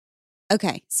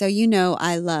Okay, so you know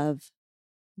I love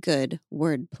good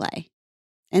wordplay.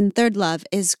 And Third Love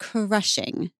is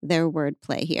crushing their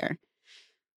wordplay here.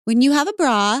 When you have a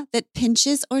bra that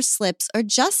pinches or slips or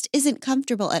just isn't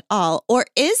comfortable at all, or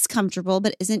is comfortable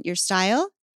but isn't your style,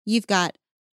 you've got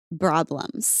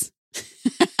problems.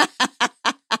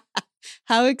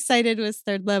 How excited was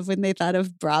Third Love when they thought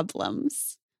of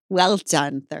problems? Well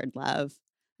done, Third Love.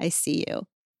 I see you.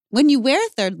 When you wear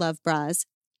Third Love bras,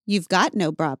 you've got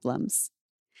no problems.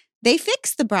 They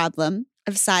fix the problem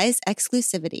of size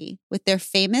exclusivity with their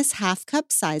famous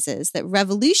half-cup sizes that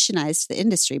revolutionized the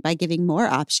industry by giving more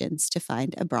options to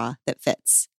find a bra that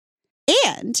fits.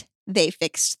 And they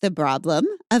fixed the problem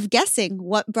of guessing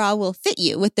what bra will fit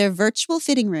you with their virtual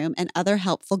fitting room and other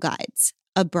helpful guides.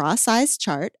 A bra size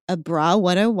chart, a Bra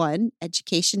 101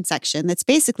 education section that's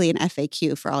basically an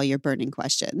FAQ for all your burning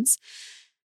questions,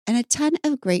 and a ton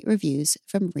of great reviews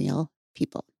from real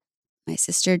people. My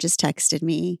sister just texted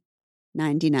me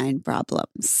 99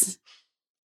 problems,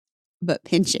 but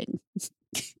pinching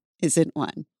isn't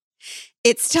one.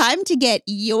 It's time to get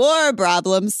your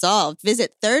problem solved.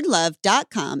 Visit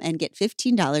thirdlove.com and get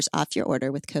 $15 off your order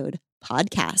with code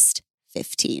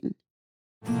podcast15.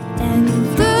 And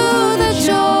through the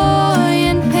joy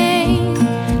and pain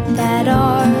that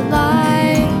our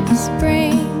lives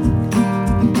bring,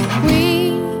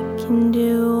 we can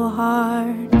do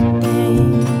hard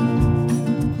things.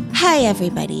 Hi,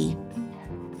 everybody.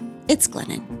 It's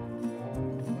Glennon.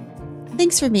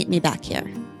 Thanks for meeting me back here.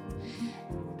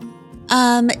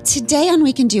 Today on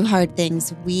We Can Do Hard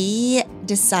Things, we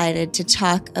decided to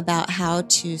talk about how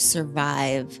to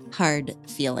survive hard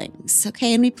feelings.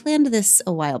 Okay, and we planned this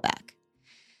a while back,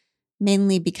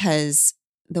 mainly because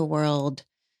the world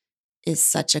is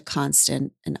such a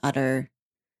constant and utter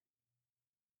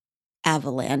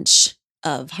avalanche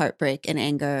of heartbreak and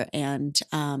anger, and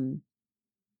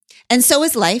so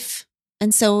is life,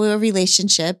 and so are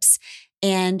relationships.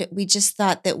 And we just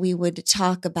thought that we would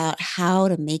talk about how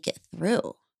to make it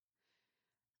through,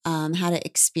 how to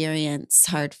experience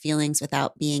hard feelings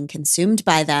without being consumed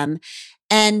by them.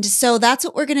 And so that's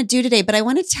what we're going to do today. But I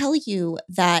want to tell you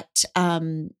that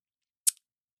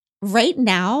right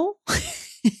now,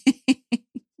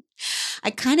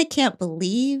 I kind of can't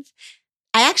believe.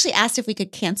 I actually asked if we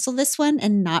could cancel this one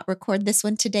and not record this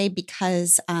one today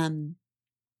because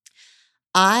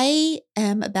I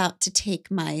am about to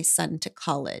take my son to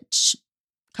college,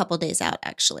 a couple days out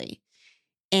actually.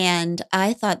 And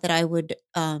I thought that I would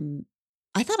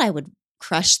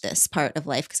crush this part of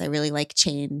life because I really like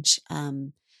change.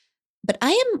 But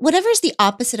I am, whatever is the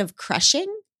opposite of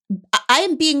crushing, I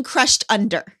am being crushed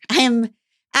under. I am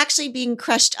actually being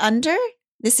crushed under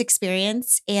this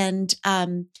experience. And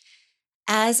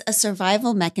as a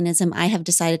survival mechanism, I have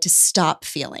decided to stop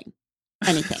feeling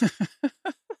anything.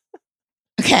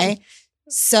 Okay.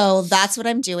 So that's what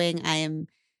I'm doing. I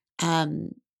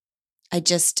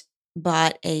just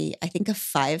bought I think a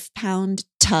 5-pound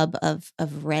tub of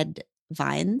red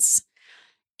vines,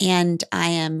 and I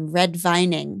am red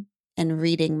vining and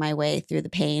reading my way through the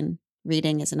pain.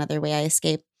 Reading is another way I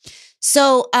escape.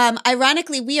 So,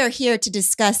 ironically, we are here to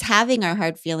discuss having our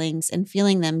hard feelings and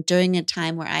feeling them during a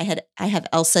time where I have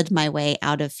Elsa'd my way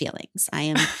out of feelings. I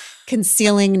am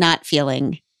concealing not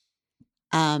feeling.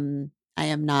 I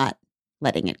am not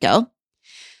letting it go.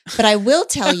 But I will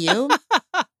tell you,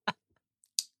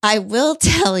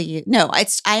 no,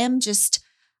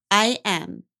 I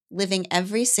am living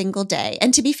every single day.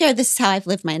 And to be fair, this is how I've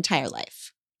lived my entire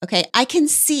life. Okay. I can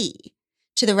see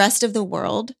to the rest of the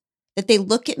world that they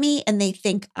look at me and they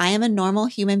think I am a normal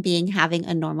human being having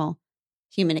a normal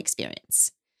human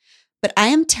experience. But I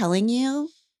am telling you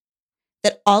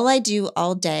that all I do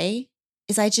all day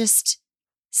is I just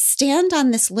stand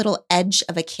on this little edge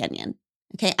of a canyon.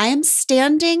 Okay. I am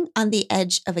standing on the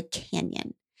edge of a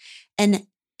canyon, and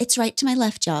it's right to my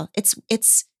left, y'all.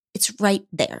 It's right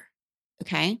there.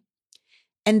 Okay.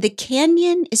 And the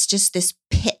canyon is just this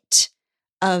pit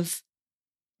of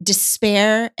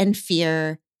despair and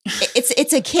fear.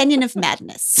 It's a canyon of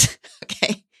madness.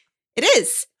 Okay. It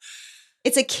is.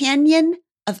 It's a canyon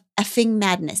of effing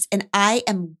madness. And I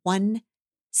am 1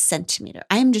 centimeter.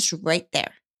 I am just right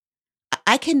there.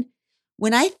 I can,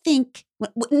 when I think,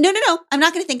 no, I'm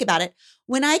not going to think about it.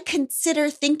 When I consider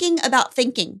thinking about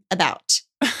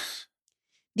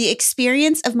the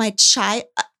experience of my child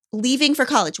leaving for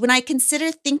college, when I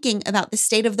consider thinking about the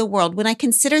state of the world, when I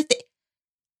consider,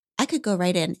 I could go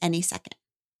right in any second.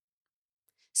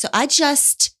 So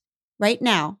right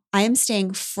now, I am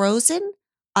staying frozen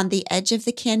on the edge of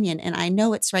the canyon, and I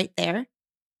know it's right there,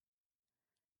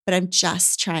 but I'm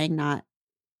just trying not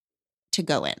to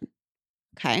go in.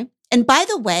 Okay. And by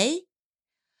the way,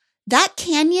 That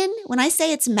canyon, when I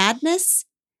say it's madness,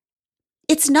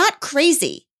 it's not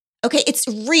crazy. Okay. It's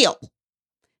real.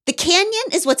 The canyon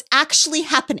is what's actually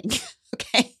happening.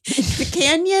 Okay. The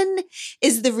canyon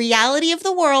is the reality of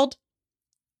the world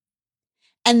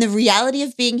and the reality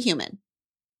of being human,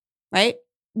 right?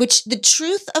 Which the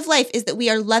truth of life is that we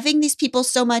are loving these people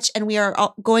so much and we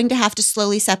are going to have to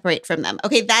slowly separate from them.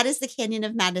 Okay. That is the canyon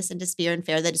of madness and despair and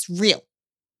fear that is real.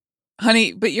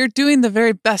 Honey, but you're doing the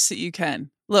very best that you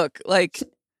can. Look, like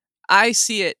I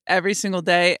see it every single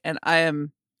day and I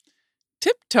am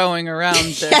tiptoeing around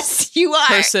this Yes, you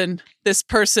are. This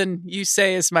person you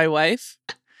say is my wife.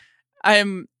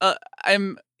 I'm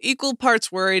equal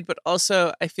parts worried, but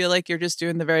also I feel like you're just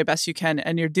doing the very best you can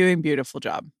and you're doing a beautiful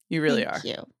job. You really are.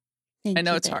 Thank you. I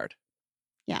know it's hard.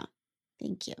 Yeah.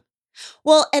 Thank you.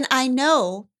 Well, and I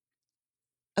know,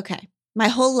 okay, my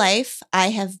whole life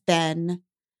I have been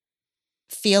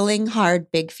feeling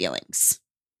hard, big feelings.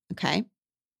 Okay.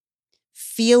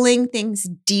 Feeling things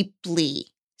deeply,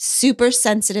 super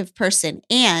sensitive person.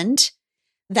 And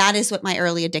that is what my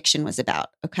early addiction was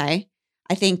about. Okay.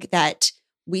 I think that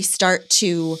we start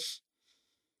to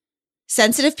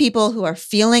sensitive people who are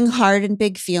feeling hard and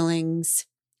big feelings.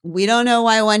 We don't know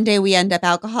why one day we end up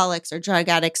alcoholics or drug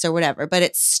addicts or whatever, but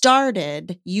it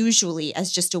started usually as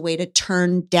just a way to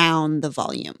turn down the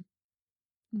volume.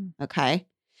 Okay.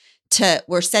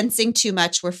 We're sensing too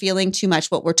much. We're feeling too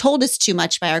much. What we're told is too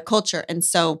much by our culture. And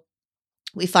so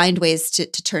we find ways to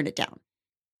turn it down.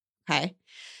 Okay.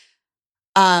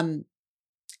 And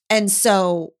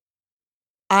so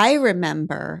I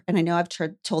remember, and I know I've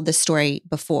told this story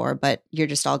before, but you're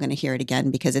just all going to hear it again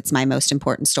because it's my most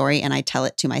important story. And I tell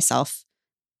it to myself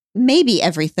maybe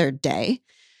every third day.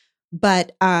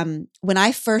 But when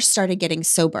I first started getting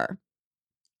sober,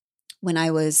 when I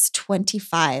was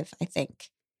 25, I think,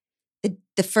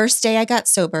 the first day I got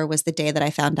sober was the day that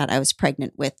I found out I was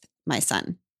pregnant with my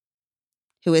son,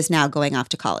 who is now going off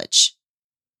to college.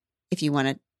 If you want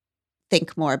to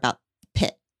think more about the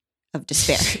pit of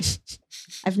despair.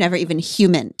 I've never even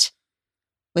humaned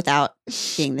without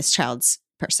being this child's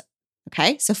person.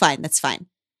 Okay? So fine. That's fine.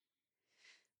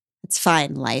 It's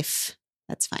fine, life.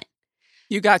 That's fine.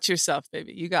 You got yourself,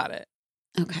 baby. You got it.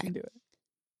 Okay. You can do it.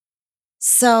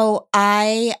 So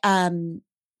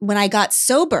when I got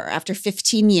sober after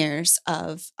 15 years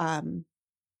of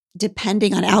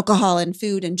depending on alcohol and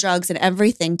food and drugs and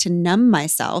everything to numb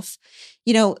myself,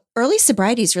 early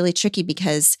sobriety is really tricky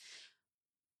because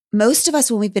most of us,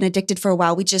 when we've been addicted for a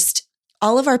while,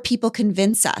 all of our people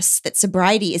convince us that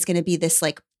sobriety is going to be this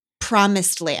like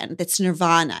promised land, that's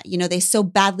nirvana. They so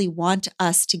badly want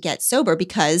us to get sober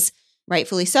because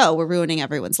rightfully so, we're ruining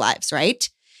everyone's lives, right?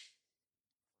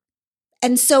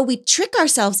 And so we trick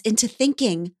ourselves into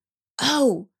thinking,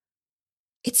 oh,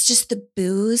 it's just the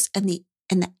booze and the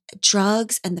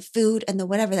drugs and the food and the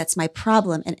whatever, that's my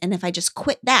problem. And if I just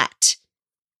quit that,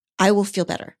 I will feel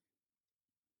better.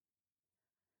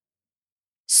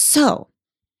 So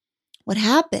what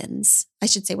happened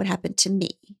to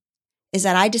me is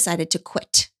that I decided to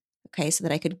quit, okay, so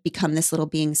that I could become this little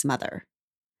being's mother.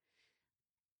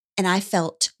 And I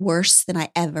felt worse than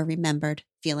I ever remembered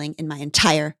feeling in my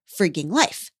entire freaking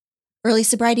life. Early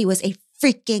sobriety was a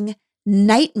freaking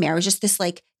nightmare. It was just this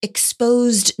like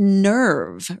exposed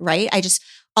nerve, right?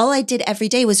 All I did every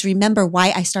day was remember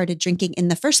why I started drinking in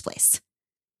the first place,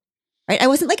 right? I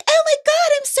wasn't like, oh my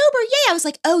God, I'm sober. Yay. I was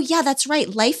like, oh yeah, that's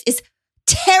right. Life is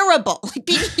terrible. Like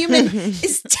being human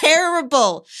is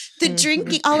terrible. The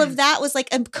drinking, all of that was like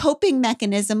a coping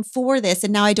mechanism for this.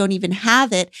 And now I don't even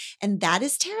have it. And that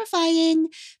is terrifying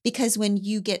because when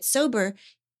you get sober,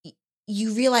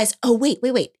 you realize, oh, wait.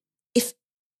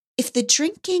 If the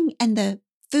drinking and the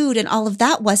food and all of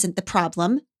that wasn't the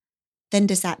problem, then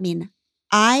does that mean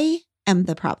I am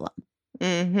the problem?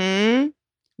 Mm-hmm.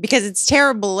 Because it's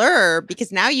terribler,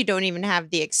 because now you don't even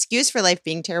have the excuse for life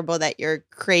being terrible that you're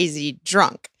crazy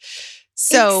drunk.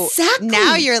 So exactly.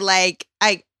 Now you're like,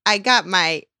 I got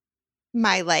my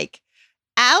like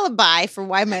alibi for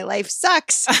why my life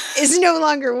sucks is no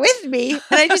longer with me. And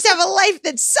I just have a life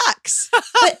that sucks.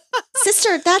 But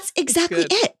sister, that's exactly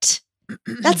it.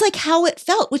 That's like how it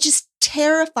felt, which is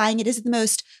terrifying. It is the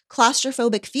most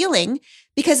claustrophobic feeling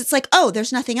because it's like, oh,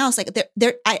 there's nothing else. Like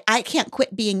I can't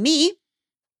quit being me.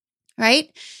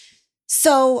 Right.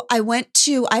 So I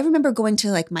remember going to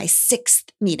like my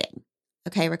 6th meeting,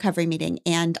 okay, recovery meeting.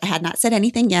 And I had not said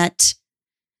anything yet,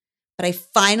 but I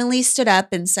finally stood up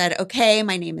and said, okay,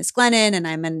 my name is Glennon and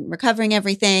I'm in recovering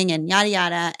everything and yada,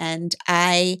 yada. And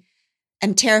I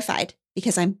am terrified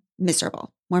because I'm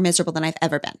miserable, more miserable than I've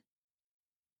ever been.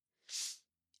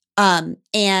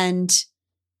 And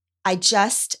I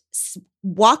just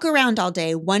walk around all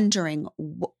day wondering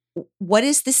what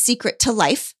is the secret to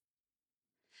life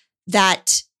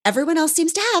that everyone else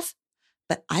seems to have,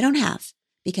 but I don't have,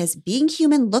 because being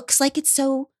human looks like it's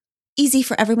so easy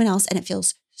for everyone else and it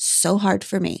feels so hard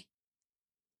for me.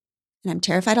 And I'm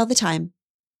terrified all the time.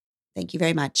 Thank you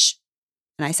very much.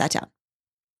 And I sat down.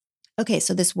 Okay,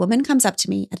 so this woman comes up to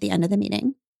me at the end of the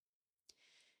meeting.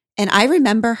 And I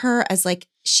remember her as like,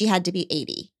 she had to be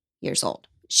 80 years old.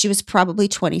 She was probably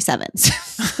 27.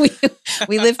 So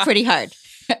we live pretty hard,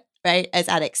 right? As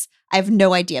addicts. I have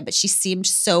no idea, but she seemed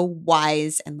so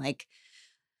wise and like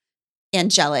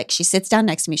angelic. She sits down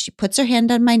next to me. She puts her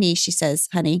hand on my knee. She says,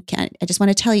 honey, I just want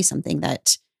to tell you something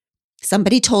that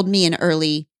somebody told me in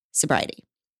early sobriety.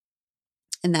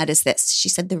 And that is this. She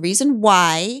said, the reason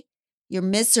why you're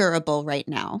miserable right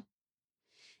now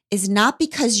is not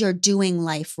because you're doing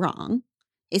life wrong.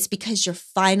 It's because you're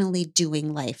finally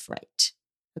doing life right.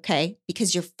 Okay?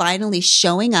 Because you're finally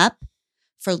showing up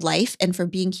for life and for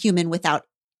being human without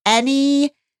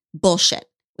any bullshit,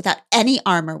 without any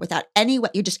armor, without any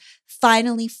what. You're just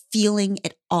finally feeling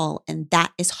it all. And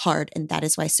that is hard. And that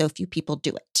is why so few people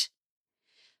do it.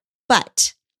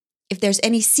 But if there's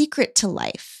any secret to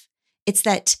life, it's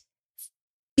that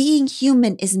being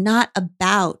human is not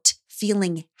about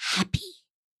feeling happy.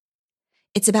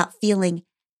 It's about feeling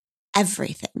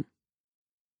everything,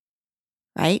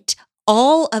 right?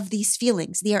 All of these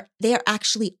feelings, they are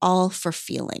actually all for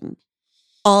feeling.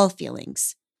 All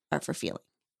feelings are for feeling.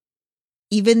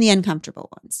 Even the uncomfortable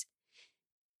ones.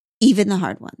 Even the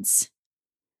hard ones.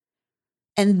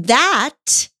 And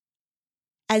that,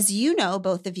 as you know,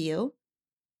 both of you,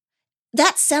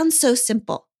 that sounds so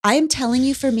simple. I am telling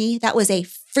you, for me, that was a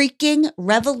freaking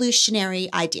revolutionary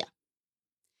idea.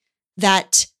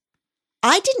 That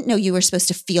I didn't know you were supposed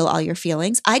to feel all your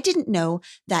feelings. I didn't know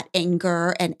that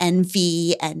anger and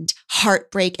envy and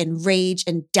heartbreak and rage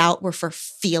and doubt were for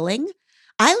feeling.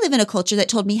 I live in a culture that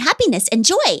told me happiness and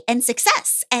joy and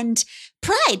success and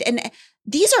pride. And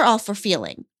these are all for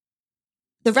feeling.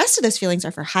 The rest of those feelings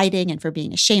are for hiding and for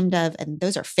being ashamed of, and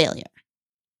those are failure.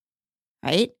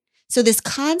 Right? So this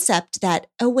concept that,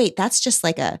 oh, wait, that's just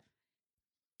like a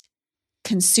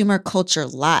consumer culture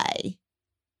lie.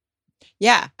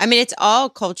 Yeah. I mean, it's all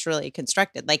culturally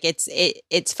constructed. Like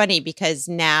it's funny because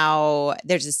now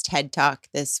there's this TED Talk,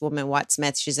 this woman, Watt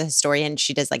Smith, she's a historian.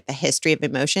 She does like the history of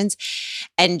emotions.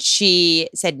 And she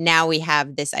said, now we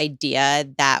have this idea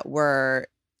that we're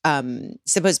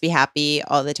supposed to be happy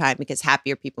all the time because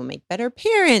happier people make better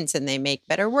parents and they make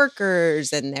better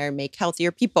workers and they make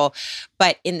healthier people.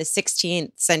 But in the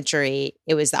 16th century,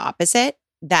 it was the opposite,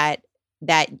 that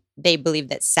they believed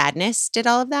that sadness did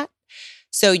all of that.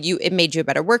 So it made you a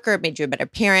better worker, it made you a better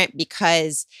parent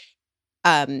because,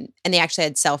 and they actually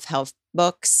had self-help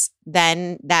books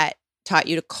then that taught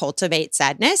you to cultivate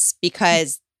sadness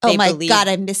because oh my God,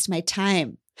 I missed my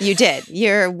time. You did.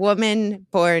 You're a woman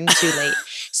born too late.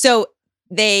 So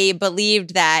they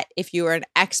believed that if you were an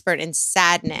expert in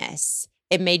sadness,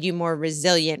 it made you more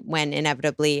resilient when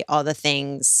inevitably all the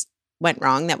things went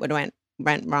wrong that went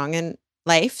wrong in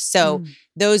life. So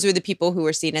those were the people who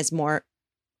were seen as more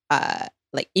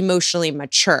like emotionally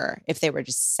mature if they were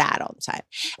just sad all the time.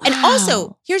 Wow. And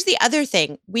also, here's the other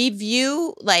thing. We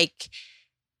view like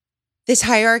this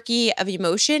hierarchy of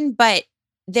emotion, but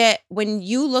that when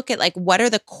you look at like what are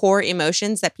the core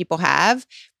emotions that people have,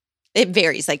 it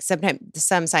varies. Like sometimes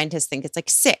some scientists think it's like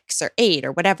 6 or 8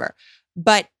 or whatever.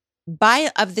 But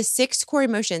of the 6 core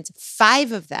emotions,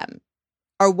 5 of them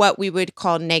are what we would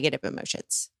call negative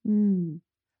emotions.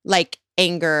 Like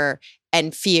anger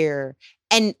and fear.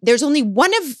 And there's only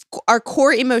one of our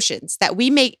core emotions that we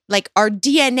make, like our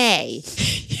DNA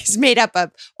is made up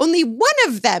of. Only one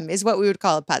of them is what we would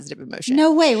call a positive emotion.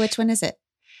 No way. Which one is it?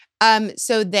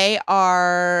 So they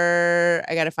are,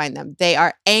 I got to find them. They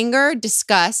are anger,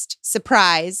 disgust,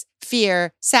 surprise,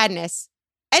 fear, sadness,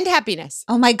 and happiness.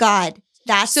 Oh my God.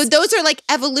 So those are like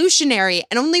evolutionary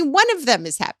and only one of them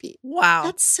is happy. Wow.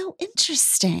 That's so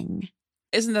interesting.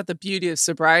 Isn't that the beauty of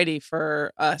sobriety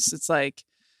for us? It's like,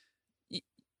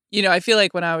 you know, I feel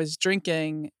like when I was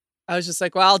drinking, I was just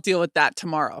like, well, I'll deal with that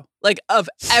tomorrow. Like of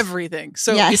everything.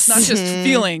 So it's not just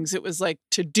feelings. It was like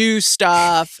to do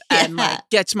stuff and like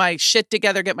get my shit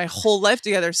together, get my whole life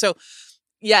together. So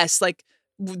yes, like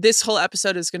this whole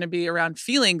episode is going to be around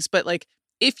feelings, but like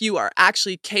if you are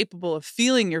actually capable of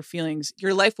feeling your feelings,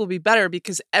 your life will be better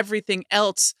because everything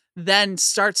else then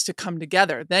starts to come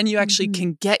together. Then you actually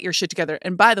can get your shit together.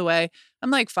 And by the way, I'm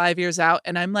like 5 years out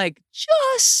and I'm like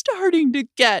just starting to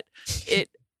get it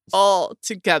all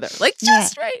together. Like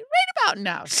just right about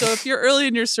now. So if you're early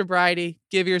in your sobriety,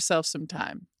 give yourself some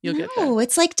time. You'll get there. No,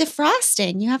 it's like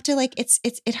defrosting. You have to like,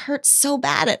 it hurts so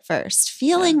bad at first.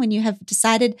 Feeling when you have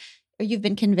decided or you've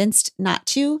been convinced not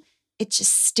to, it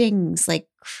just stings like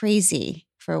crazy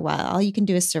for a while. All you can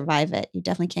do is survive it. You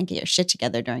definitely can't get your shit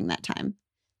together during that time.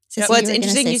 So Well, it's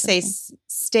interesting you say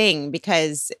sting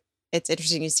because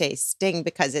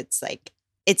it's like,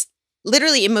 it's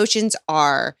literally emotions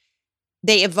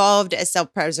they evolved as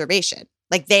self-preservation.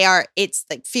 Like it's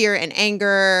like fear and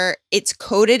anger. It's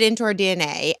coded into our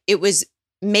DNA. It was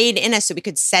made in us so we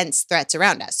could sense threats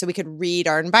around us, so we could read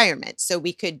our environment, so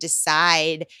we could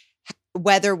decide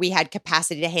whether we had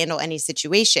capacity to handle any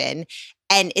situation.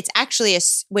 And it's actually,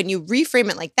 when you reframe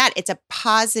it like that, it's a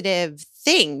positive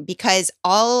thing because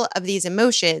all of these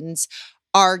emotions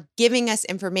are giving us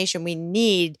information we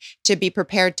need to be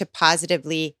prepared to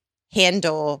positively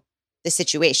handle the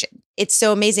situation. It's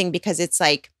so amazing because it's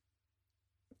like,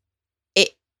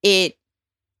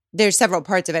 there's several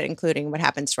parts of it, including what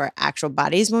happens to our actual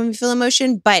bodies when we feel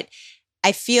emotion. But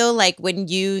I feel like when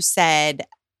you said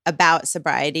about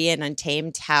sobriety and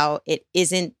Untamed, how it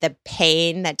isn't the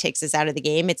pain that takes us out of the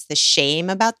game, it's the shame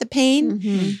about the pain.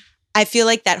 Mm-hmm. I feel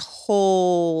like that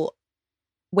whole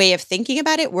way of thinking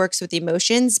about it works with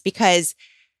emotions because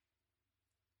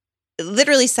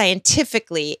literally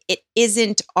scientifically, it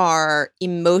isn't our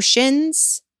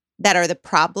emotions that are the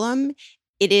problem.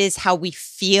 It is how we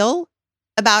feel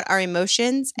about our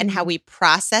emotions and how we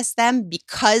process them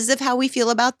because of how we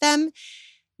feel about them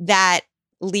that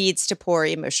leads to poor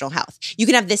emotional health. You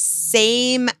can have the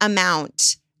same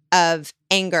amount of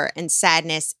anger and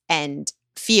sadness and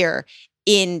fear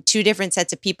in two different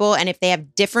sets of people. And if they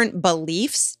have different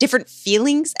beliefs, different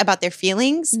feelings about their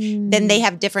feelings, then they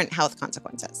have different health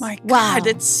consequences. My God,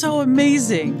 it's so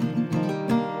amazing.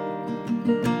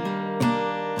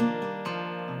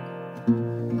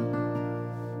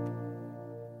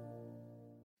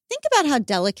 Think about how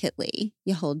delicately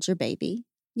you hold your baby,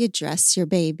 you dress your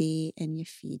baby, and you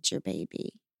feed your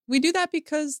baby. We do that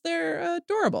because they're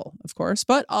adorable, of course,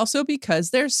 but also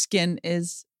because their skin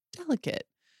is delicate.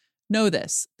 Know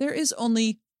this, there is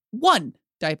only one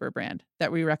diaper brand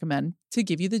that we recommend to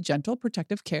give you the gentle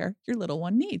protective care your little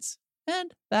one needs.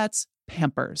 And that's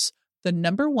Pampers, the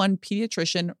 #1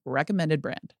 pediatrician recommended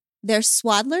brand. Their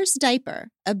Swaddler's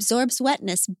diaper absorbs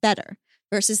wetness better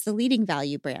versus the leading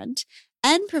value brand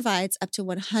and provides up to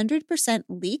 100%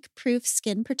 leak-proof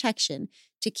skin protection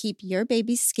to keep your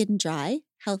baby's skin dry,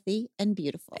 healthy, and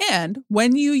beautiful. And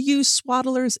when you use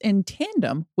Swaddlers in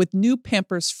tandem with new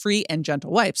Pampers Free and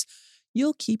Gentle wipes,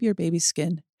 you'll keep your baby's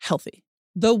skin healthy.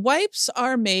 The wipes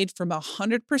are made from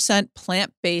 100%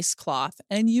 plant-based cloth,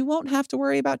 and you won't have to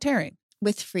worry about tearing.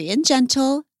 With Free and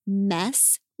Gentle,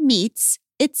 mess meets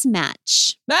its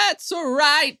match. That's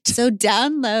right. So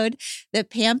download the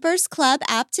Pampers Club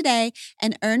app today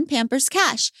and earn Pampers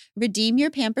Cash. Redeem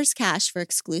your Pampers Cash for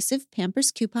exclusive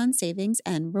Pampers coupon savings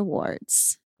and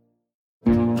rewards.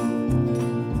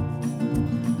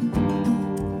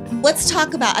 Let's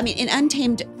talk about, in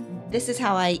Untamed, this is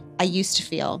how I used to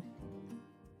feel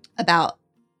about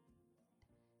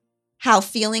how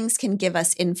feelings can give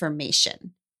us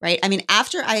information, right?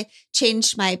 After I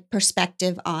changed my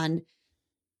perspective on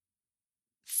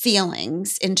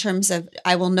feelings in terms of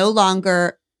I will no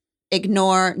longer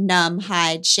ignore, numb,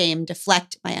 hide, shame,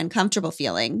 deflect my uncomfortable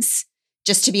feelings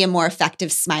just to be a more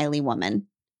effective, smiley woman,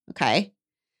 okay?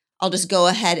 I'll just go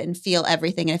ahead and feel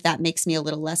everything. And if that makes me a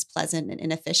little less pleasant and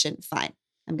inefficient, fine.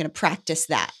 I'm going to practice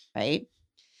that, right?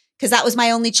 Because that was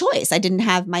my only choice. I didn't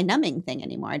have my numbing thing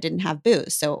anymore. I didn't have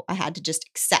booze. So I had to just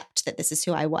accept that this is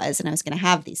who I was and I was going to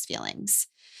have these feelings.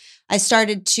 I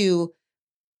started to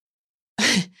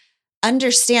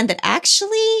understand that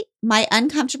actually my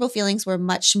uncomfortable feelings were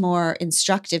much more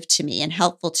instructive to me and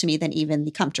helpful to me than even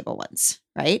the comfortable ones,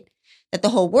 right? That the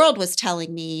whole world was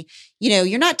telling me,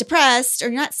 you're not depressed or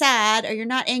you're not sad or you're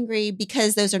not angry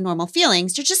because those are normal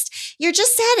feelings. You're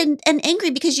just sad and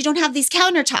angry because you don't have these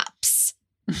countertops,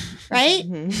 right?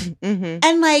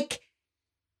 And like,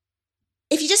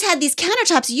 if you just had these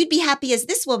countertops, you'd be happy as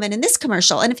this woman in this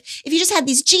commercial. And if you just had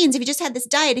these jeans, if you just had this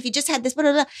diet, if you just had this, blah,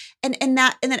 blah, blah, and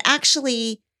then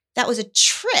actually that was a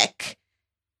trick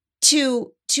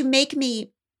to make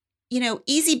me,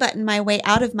 easy button my way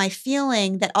out of my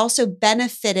feeling that also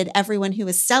benefited everyone who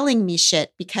was selling me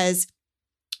shit, because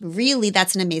really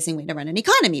that's an amazing way to run an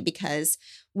economy, because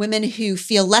women who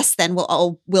feel less than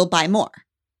will buy more,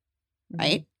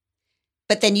 right?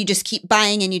 But then you just keep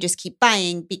buying and you just keep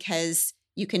buying because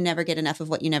you can never get enough of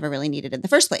what you never really needed in the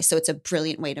first place. So it's a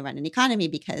brilliant way to run an economy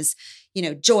because,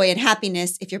 joy and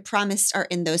happiness, if you're promised are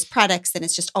in those products, then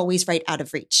it's just always right out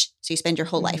of reach. So you spend your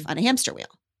whole life on a hamster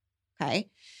wheel. Okay.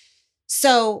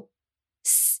 So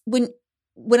when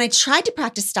I tried to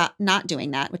practice stop not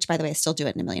doing that, which by the way, I still do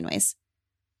it in a million ways,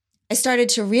 I started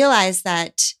to realize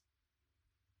that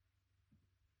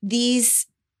these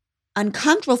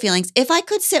uncomfortable feelings, if I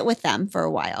could sit with them for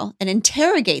a while and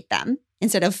interrogate them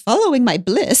instead of following my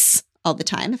bliss all the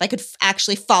time, if I could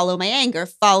actually follow my anger,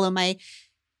 follow my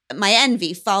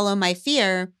envy, follow my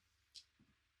fear,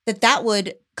 that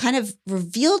would kind of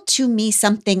reveal to me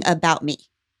something about me.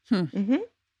 Mm-hmm.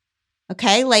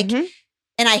 Okay? Like, and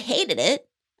I hated it.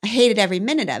 I hated every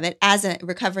minute of it. As a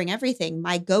recovering everything,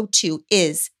 my go-to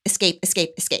is escape,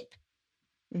 escape, escape.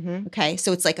 Mm-hmm. Okay?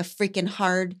 So it's like a freaking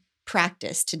hard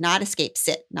practice to not escape,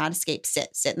 sit, not escape,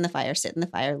 sit in the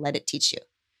fire, let it teach you.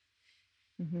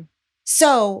 Mm-hmm.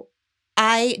 So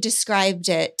I described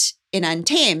it in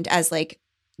Untamed as like,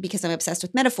 because I'm obsessed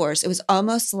with metaphors, it was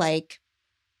almost like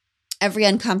every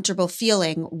uncomfortable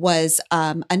feeling was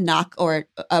a knock or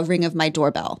a ring of my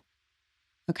doorbell.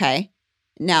 Okay?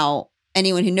 Now,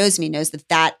 anyone who knows me knows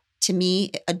that to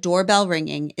me, a doorbell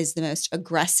ringing is the most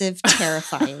aggressive,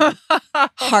 terrifying,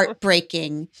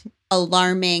 heartbreaking,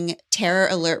 alarming, terror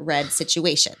alert red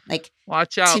situation. Like,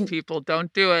 watch out, people.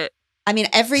 Don't do it. I mean,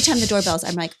 every time the doorbells,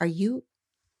 I'm like,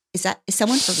 is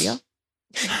someone for real?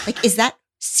 Like, is that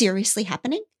seriously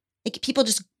happening? Like, people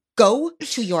just go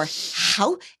to your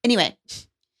house? Anyway.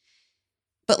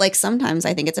 But like sometimes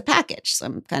I think it's a package. So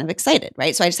I'm kind of excited,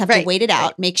 right? So I just have to wait it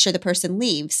out, make sure the person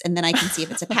leaves, and then I can see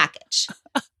if it's a package.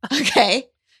 Okay.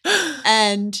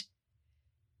 And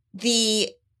the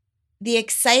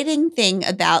exciting thing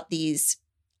about these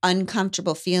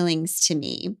uncomfortable feelings to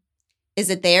me is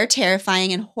that they are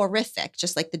terrifying and horrific,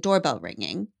 just like the doorbell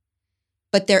ringing.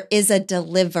 But there is a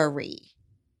delivery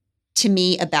to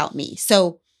me about me.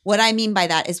 So what I mean by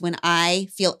that is when I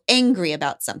feel angry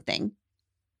about something,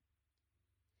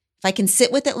 if I can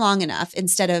sit with it long enough,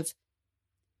 instead of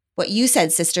what you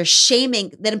said, sister,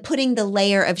 shaming, then putting the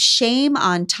layer of shame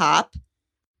on top,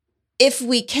 if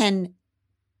we can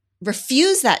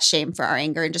refuse that shame for our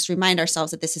anger and just remind ourselves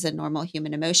that this is a normal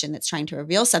human emotion that's trying to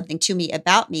reveal something to me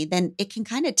about me, then it can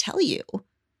kind of tell you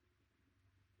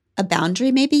a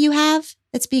boundary maybe you have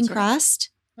that's being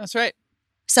crossed. That's right.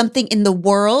 Something in the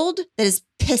world that is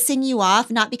pissing you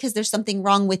off, not because there's something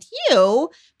wrong with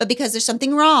you, but because there's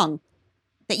something wrong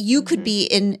that you could be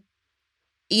in,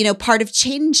 part of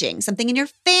changing. Something in your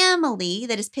family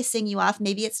that is pissing you off.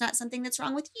 Maybe it's not something that's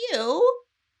wrong with you.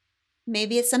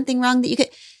 Maybe it's something wrong that you could.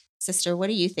 Sister, what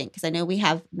do you think? Because I know we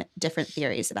have different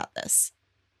theories about this.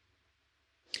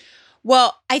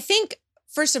 Well, I think,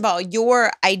 first of all,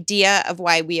 your idea of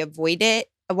why we avoid it,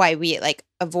 why we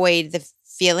avoid the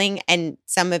feeling, and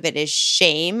some of it is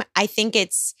shame. I think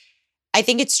it's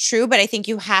true, but I think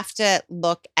you have to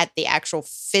look at the actual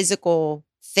physical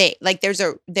thing. Like there's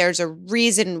a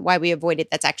reason why we avoid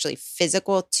it that's actually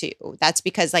physical too. That's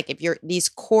because like if these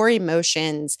core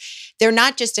emotions, they're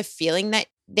not just a feeling, that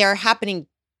they're happening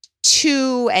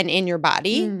to and in your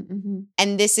body. Mm-hmm.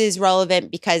 And this is relevant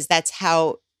because that's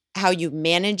how you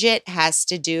manage it has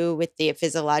to do with the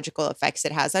physiological effects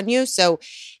it has on you. So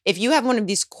if you have one of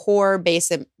these core base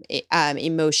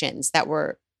emotions that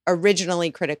were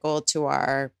originally critical to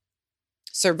our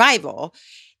survival,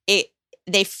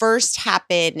 they first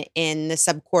happen in the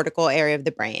subcortical area of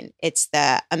the brain. It's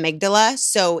the amygdala.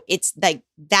 So it's like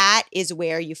that is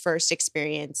where you first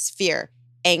experience fear,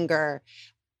 anger,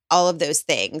 all of those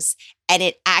things. And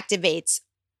it activates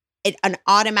an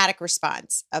automatic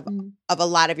response of a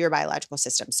lot of your biological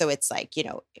systems. So it's like,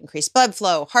 increased blood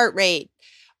flow, heart rate,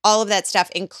 all of that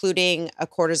stuff, including a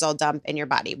cortisol dump in your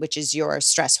body, which is your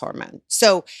stress hormone.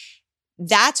 So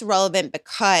that's relevant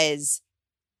because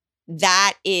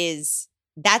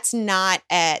that's an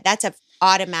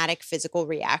automatic physical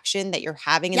reaction that you're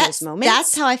having in those moments.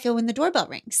 That's how I feel when the doorbell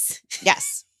rings.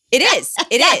 Yes, it is.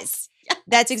 It is.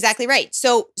 That's exactly right.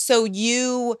 So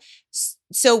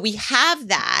we have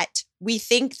that. We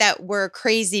think that we're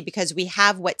crazy because we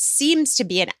have what seems to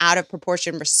be an out of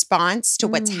proportion response to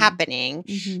what's happening.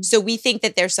 Mm-hmm. So we think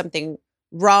that there's something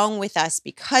wrong with us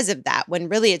because of that, when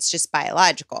really it's just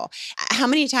biological. How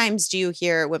many times do you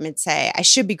hear women say, I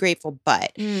should be grateful,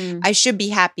 but I should be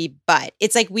happy, but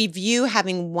it's like we view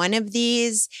having one of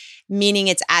these, meaning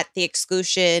it's at the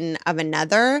exclusion of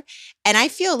another. And I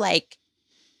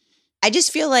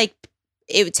just feel like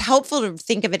it's helpful to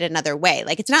think of it another way.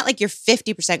 Like, it's not like you're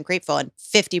 50% grateful and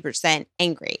 50%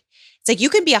 angry. It's like you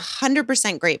can be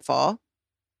 100% grateful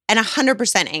and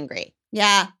 100% angry.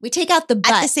 Yeah. We take out the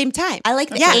but. At the same time. I like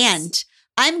the and.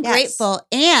 I'm grateful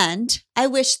and I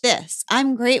wish this.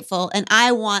 I'm grateful and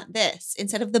I want this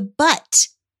instead of the but.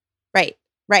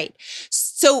 Right.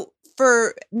 So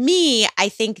for me, I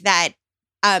think that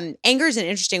anger is an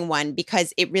interesting one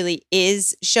because it really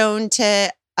is shown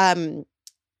to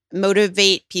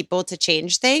motivate people to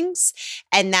change things.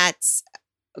 And that's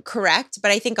correct.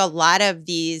 But I think a lot of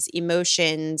these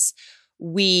emotions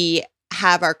we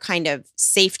have our kind of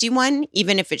safety one,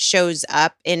 even if it shows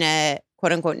up in a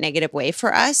quote unquote negative way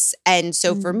for us. And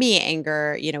so for me,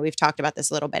 anger, we've talked about this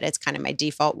a little bit. It's kind of my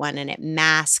default one, and it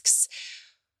masks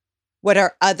what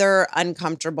are other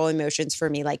uncomfortable emotions for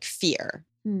me, like fear.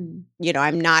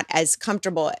 I'm not as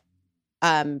comfortable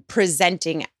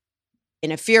presenting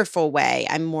in a fearful way.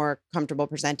 I'm more comfortable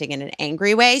presenting in an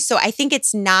angry way. So I think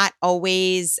it's not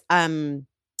always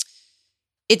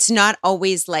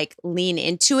like lean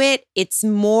into it. It's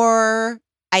more,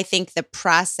 I think, the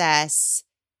process.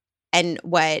 And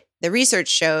what the research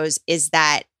shows is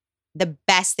that the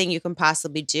best thing you can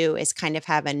possibly do is kind of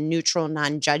have a neutral,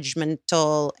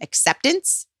 non-judgmental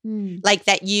acceptance. Like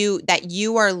that you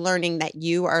are learning that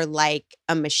you are like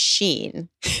a machine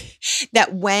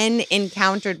that when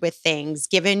encountered with things,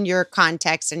 given your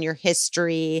context and your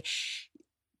history,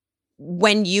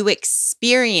 when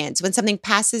something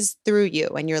passes through you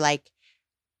and you're like,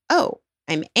 oh,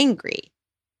 I'm angry.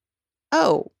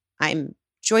 Oh, I'm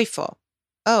joyful.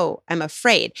 Oh, I'm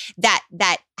afraid.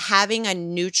 That having a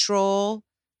neutral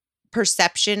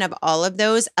perception of all of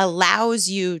those allows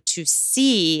you to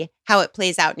see how it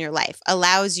plays out in your life,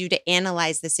 allows you to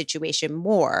analyze the situation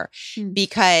more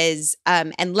because,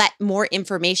 and let more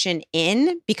information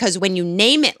in, because when you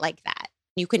name it like that,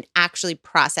 you can actually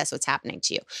process what's happening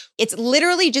to you. It's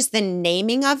literally just the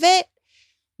naming of it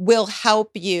will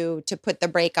help you to put the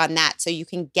brake on that so you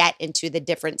can get into the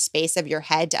different space of your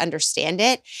head to understand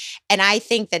it. And I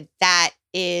think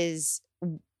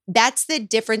that's the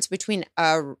difference between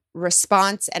a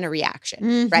response and a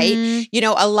reaction, right?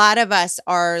 A lot of us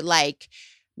are like,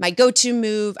 my go-to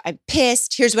move, I'm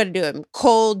pissed. Here's what I do. I'm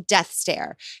cold, death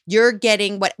stare. You're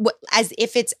getting what as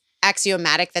if it's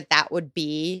axiomatic that would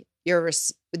be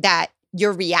that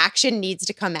your reaction needs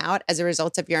to come out as a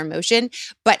result of your emotion.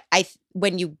 But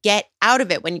when you get out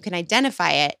of it, when you can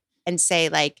identify it and say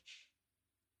like,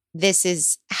 this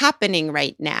is happening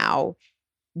right now,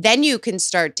 then you can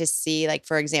start to see, like,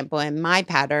 for example, in my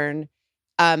pattern,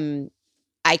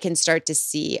 I can start to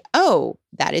see, oh,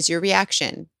 that is your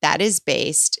reaction. That is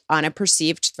based on a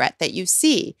perceived threat that you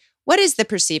see. What is the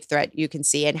perceived threat you can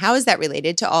see? And how is that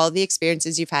related to all the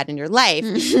experiences you've had in your life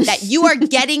that you are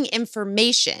getting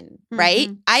information, right?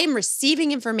 I am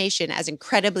receiving information as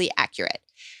incredibly accurate,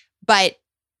 but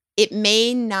it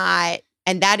may not,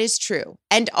 and that is true.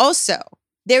 And also,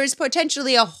 there is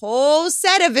potentially a whole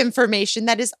set of information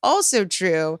that is also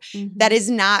true that is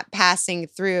not passing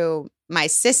through my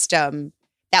system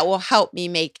that will help me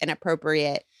make an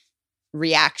appropriate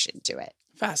reaction to it.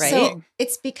 Fascinating. So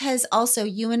it's because also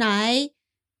you and I,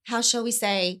 how shall we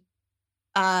say,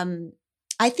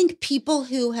 I think people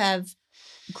who have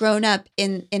grown up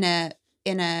in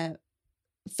a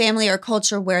family or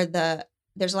culture where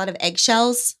there's a lot of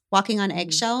eggshells, walking on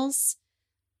eggshells,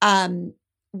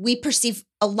 we perceive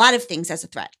a lot of things as a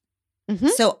threat.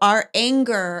 So our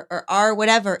anger or our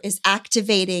whatever is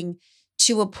activating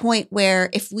to a point where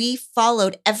if we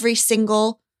followed every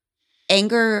single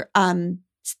anger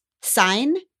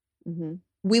sign,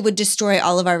 we would destroy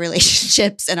all of our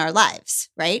relationships and our lives,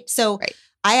 right? So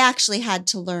I actually had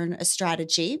to learn a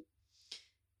strategy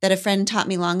that a friend taught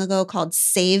me long ago called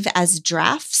save as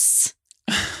drafts.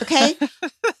 Okay.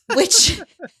 which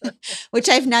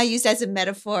I've now used as a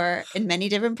metaphor in many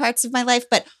different parts of my life.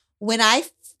 But when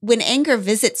anger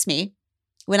visits me,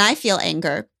 when I feel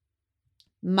anger,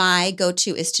 my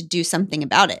go-to is to do something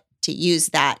about it, to use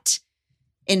that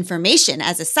information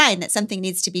as a sign that something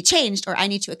needs to be changed, or I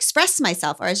need to express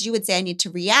myself, or as you would say, I need to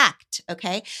react.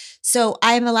 Okay. So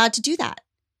I am allowed to do that.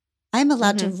 I'm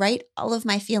allowed to write all of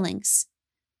my feelings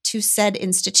to said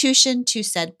institution, to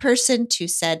said person, to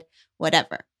said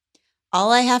whatever.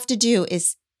 All I have to do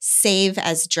is save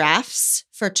as drafts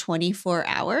for 24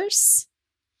 hours,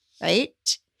 right?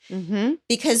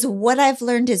 Because what I've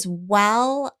learned is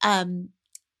while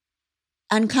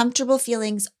uncomfortable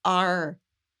feelings are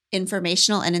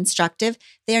informational and instructive,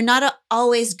 they are not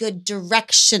always good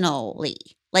directionally.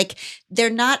 Like they're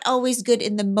not always good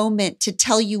in the moment to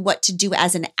tell you what to do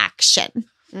as an action.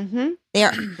 They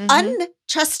are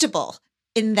untrustable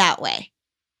in that way,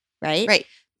 right? Right.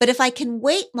 But if I can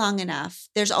wait long enough,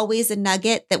 there's always a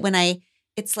nugget that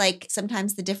it's like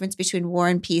sometimes the difference between war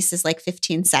and peace is like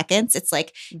 15 seconds. It's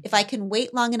like if I can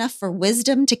wait long enough for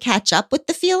wisdom to catch up with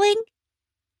the feeling,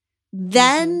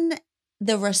 then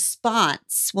the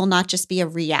response will not just be a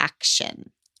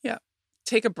reaction. Yeah.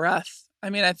 Take a breath.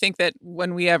 I mean, I think that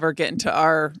when we ever get into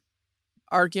our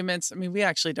arguments. I mean, we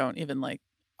actually don't even like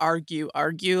argue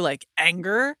like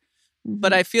anger,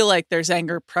 but Mhm. I feel like there's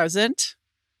anger present.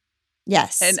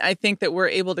 Yes. And I think that we're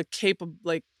able to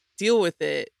deal with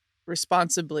it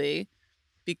responsibly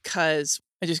because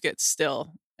I just get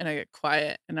still and I get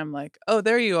quiet and I'm like, oh,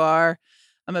 there you are.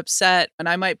 I'm upset and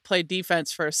I might play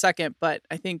defense for a second, but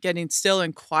I think getting still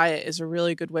and quiet is a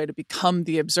really good way to become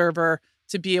the observer,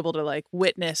 to be able to like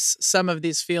witness some of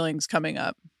these feelings coming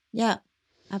up. Yeah,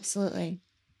 absolutely.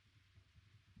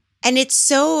 And it's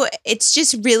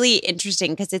just really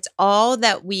interesting because it's all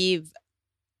that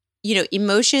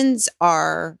emotions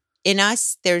are in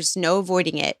us. There's no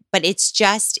avoiding it, but it's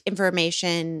just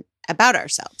information about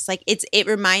ourselves. Like it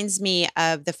reminds me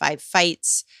of the 5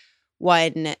 Fights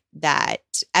that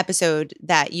episode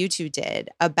that you two did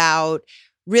about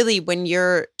really when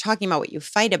you're talking about what you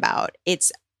fight about,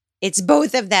 it's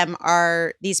both of them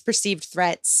are these perceived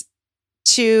threats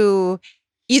to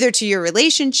either to your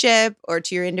relationship or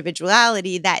to your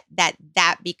individuality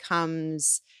that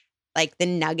becomes like the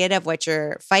nugget of what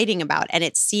you're fighting about. And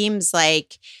it seems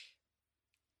like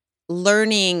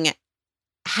learning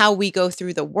how we go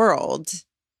through the world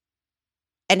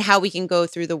and how we can go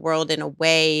through the world in a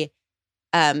way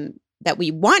that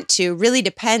we want to really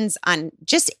depends on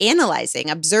just analyzing,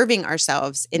 observing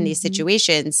ourselves in these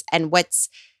situations and what's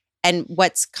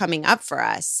coming up for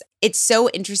us. It's so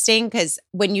interesting because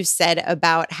when you said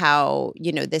about how,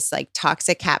 this like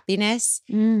toxic happiness,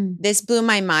 this blew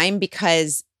my mind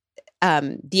because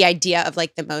the idea of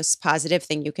like the most positive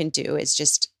thing you can do is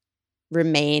just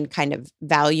remain kind of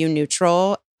value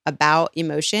neutral about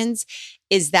emotions,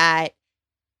 is that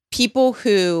people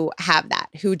who have that,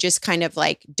 who just kind of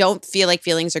like don't feel like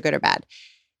feelings are good or bad,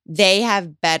 they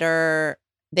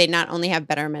not only have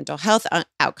better mental health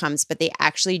outcomes, but they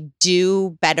actually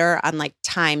do better on like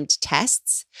timed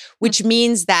tests, which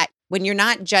means that when you're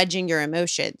not judging your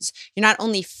emotions, you're not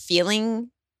only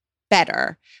feeling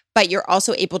better, but you're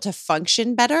also able to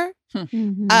function better.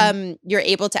 You're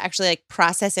able to actually like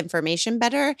process information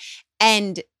better.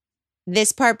 And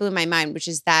this part blew my mind, which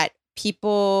is that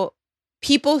people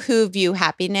who view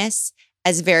happiness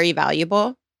as very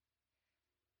valuable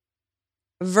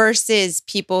versus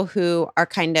people who are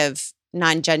kind of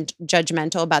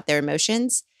non-judgmental about their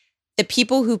emotions, the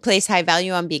people who place high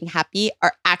value on being happy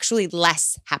are actually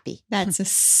less happy.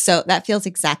 That feels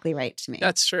exactly right to me.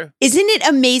 That's true. Isn't it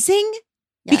amazing?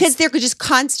 Yes. Because they're just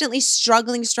constantly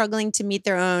struggling to meet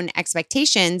their own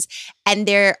expectations, and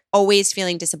they're always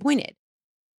feeling disappointed.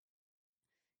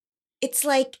 It's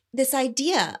like this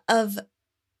idea of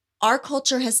our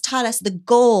culture has taught us the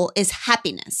goal is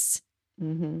happiness.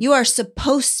 You are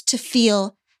supposed to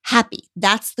feel happy.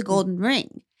 That's the golden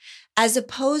ring. As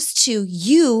opposed to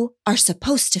you are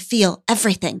supposed to feel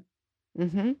everything.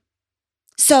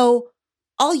 So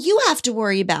all you have to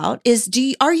worry about is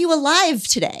are you alive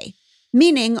today?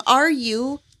 Meaning, are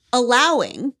you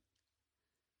allowing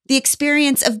the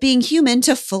experience of being human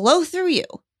to flow through you?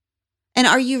 And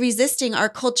are you resisting our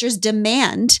culture's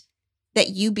demand that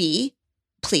you be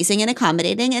pleasing and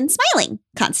accommodating and smiling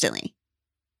constantly?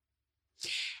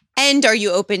 And are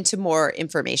you open to more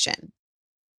information?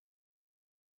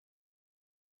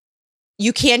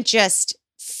 You can't just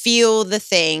feel the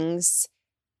things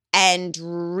and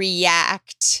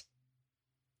react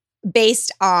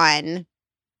based on,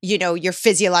 your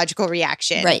physiological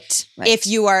reaction. Right. If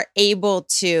you are able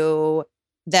to,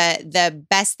 the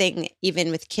best thing,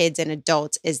 even with kids and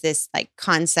adults, is this like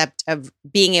concept of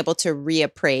being able to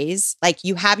reappraise. Like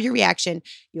you have your reaction,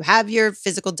 you have your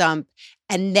physical dump,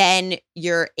 and then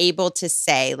you're able to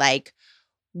say like,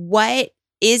 what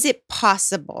is it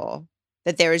possible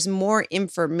that there is more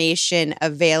information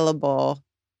available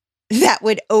that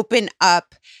would open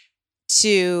up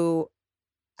to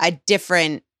a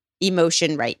different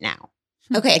emotion right now?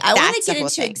 Okay, Like, I want that's to the get whole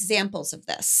into thing. examples of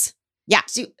this. Yeah.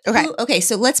 Okay. Okay.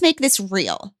 So let's make this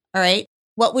real. All right.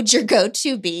 What would your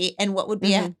go-to be, and what would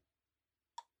be a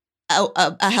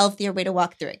healthier way to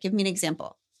walk through it? Give me an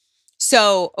example.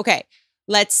 So, okay,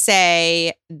 let's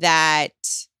say that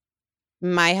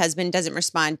my husband doesn't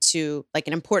respond to like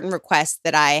an important request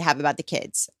that I have about the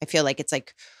kids. I feel like it's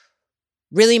like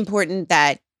really important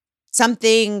that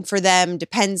something for them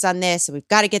depends on this, and we've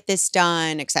got to get this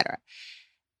done, etc.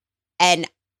 And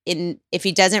if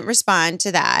he doesn't respond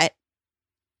to that,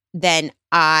 then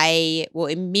I will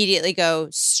immediately go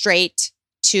straight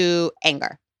to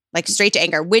anger,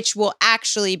 which will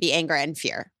actually be anger and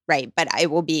fear, right? But it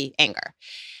will be anger.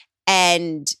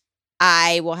 And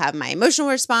I will have my emotional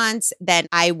response. Then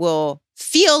I will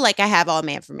feel like I have all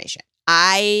my information.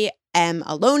 I am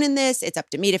alone in this. It's up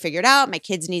to me to figure it out. My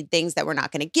kids need things that we're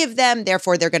not going to give them.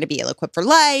 Therefore, they're going to be ill-equipped for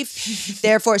life.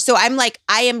 Therefore, so I'm like,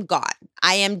 I am gone.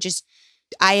 I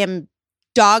am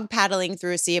dog paddling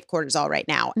through a sea of cortisol right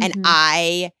now. And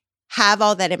I have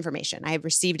all that information. I have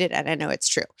received it and I know it's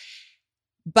true.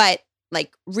 But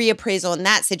like reappraisal in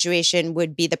that situation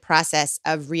would be the process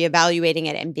of reevaluating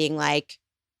it and being like,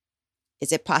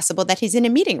 is it possible that he's in a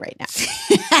meeting right now?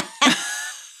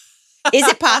 Is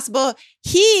it possible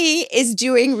he is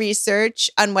doing research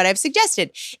on what I've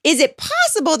suggested? Is it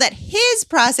possible that his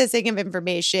processing of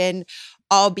information,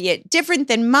 albeit different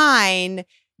than mine,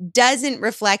 doesn't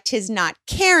reflect his not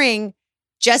caring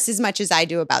just as much as I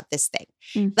do about this thing?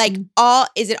 Mm-hmm. Like,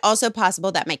 is it also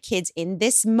possible that my kids in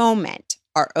this moment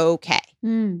are okay?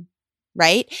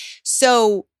 Right?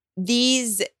 So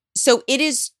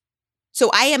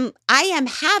I am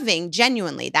having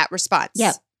genuinely that response.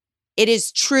 Yeah. It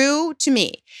is true to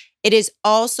me. It is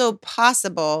also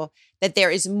possible that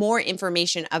there is more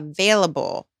information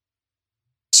available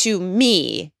to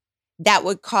me that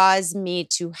would cause me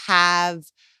to have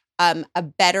a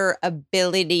better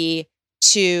ability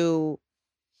to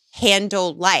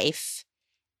handle life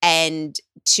and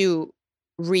to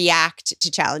react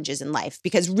to challenges in life,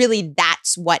 because really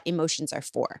that's what emotions are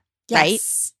for, right?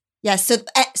 Yes.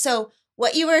 So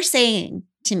what you were saying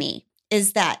to me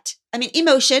is that, I mean,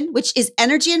 emotion, which is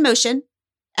energy in motion,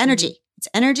 energy. It's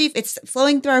energy. It's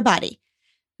flowing through our body.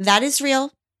 That is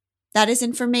real. That is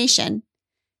information.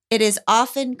 It is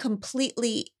often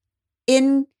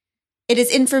it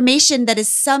is information that is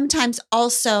sometimes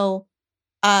also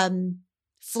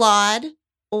flawed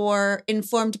or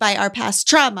informed by our past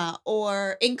trauma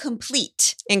or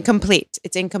incomplete.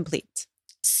 It's incomplete.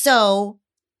 So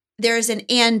there's an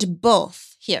and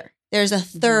both here. There's a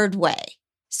third way.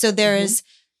 So there is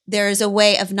a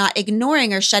way of not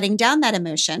ignoring or shutting down that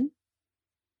emotion,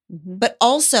 but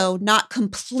also not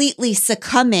completely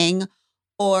succumbing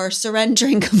or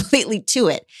surrendering completely to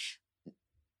it.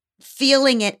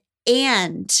 Feeling it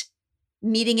and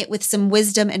meeting it with some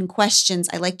wisdom and questions.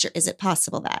 I liked your, is it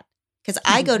possible that? Because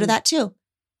I go to that too.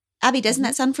 Abby, doesn't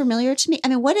that sound familiar to me? I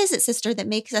mean, what is it, sister, that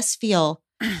makes us feel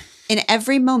in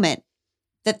every moment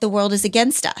that the world is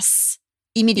against us?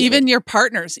 Immediately. Even your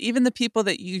partners, even the people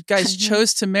that you guys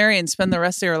chose to marry and spend the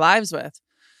rest of your lives with.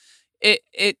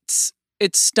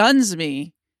 It stuns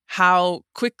me how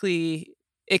quickly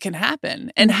it can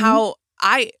happen and how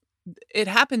it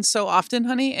happens so often,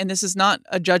 honey. And this is not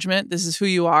a judgment. This is who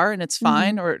you are and it's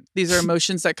fine. Or these are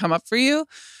emotions that come up for you.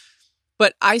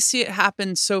 But I see it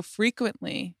happen so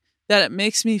frequently that it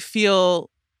makes me feel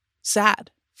sad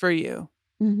for you.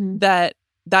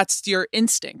 That's your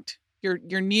instinct.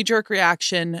 Your knee-jerk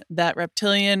reaction, that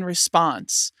reptilian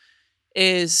response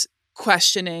is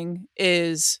questioning,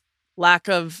 is lack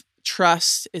of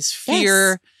trust, is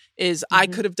fear, is I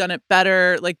could have done it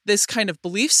better. Like this kind of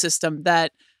belief system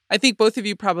that I think both of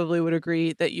you probably would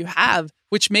agree that you have,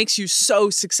 which makes you so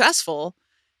successful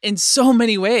in so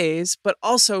many ways, but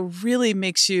also really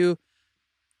makes you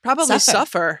probably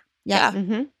suffer. Yeah.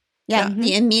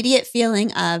 The immediate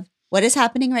feeling of what is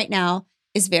happening right now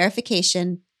is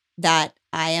verification that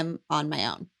I am on my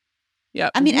own. Yeah.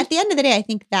 I mean, at the end of the day, I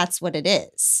think that's what it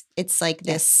is. It's like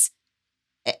this.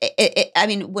 I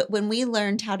mean, when we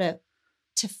learned how to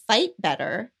fight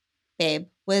better, babe,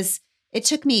 it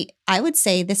took me, I would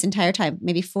say this entire time,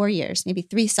 maybe 4 years, maybe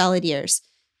 3 solid years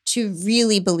to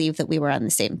really believe that we were on the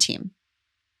same team.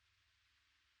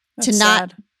 That's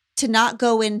sad. To not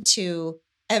go into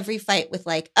every fight with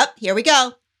like, oh, here we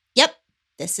go. Yep.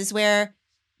 This is where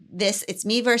it's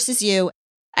me versus you.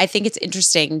 I think it's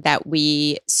interesting that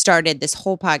we started this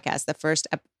whole podcast. The first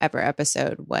ever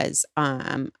episode was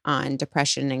on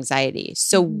depression and anxiety.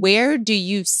 So where do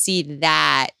you see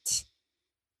that,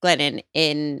 Glennon,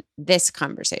 in this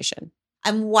conversation?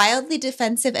 I'm wildly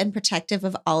defensive and protective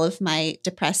of all of my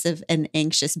depressive and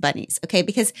anxious bunnies, okay?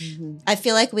 Because I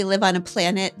feel like we live on a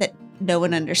planet that no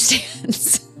one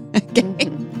understands, okay?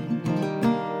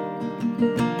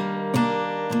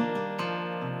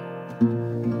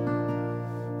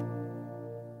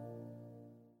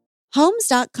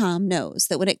 Homes.com knows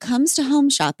that when it comes to home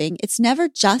shopping, it's never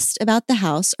just about the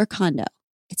house or condo.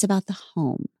 It's about the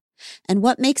home. And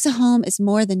what makes a home is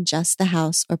more than just the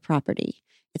house or property.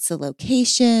 It's the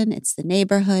location, it's the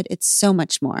neighborhood, it's so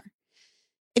much more.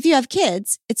 If you have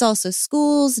kids, it's also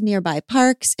schools, nearby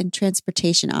parks, and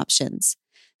transportation options.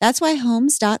 That's why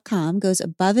Homes.com goes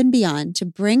above and beyond to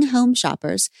bring home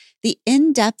shoppers the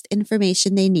in-depth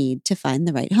information they need to find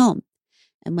the right home.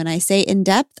 And when I say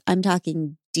in-depth, I'm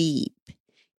talking deep.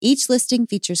 Each listing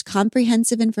features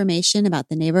comprehensive information about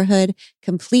the neighborhood,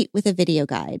 complete with a video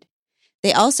guide.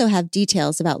 They also have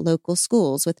details about local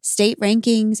schools with state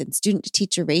rankings and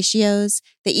student-to-teacher ratios.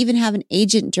 They even have an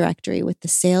agent directory with the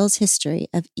sales history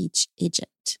of each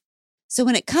agent. So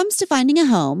when it comes to finding a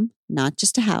home, not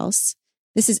just a house,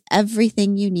 this is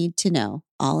everything you need to know,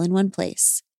 all in one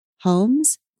place.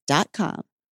 Homes.com.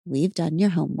 We've done your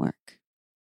homework.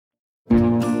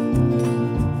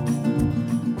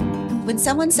 When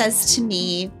someone says to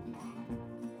me,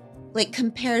 like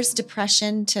compares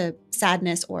depression to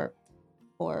sadness or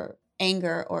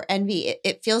anger or envy,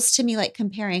 it feels to me like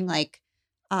comparing like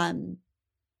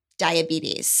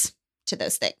diabetes to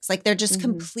those things. Like they're just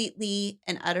completely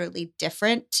and utterly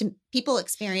different. People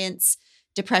experience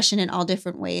depression in all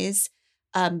different ways.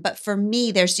 But for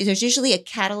me, there's usually a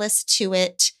catalyst to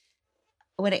it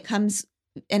when it comes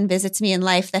and visits me in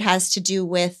life that has to do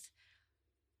with,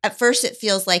 at first it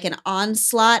feels like an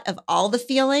onslaught of all the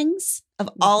feelings, of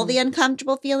all the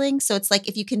uncomfortable feelings. So it's like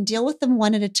if you can deal with them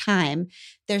one at a time,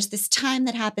 there's this time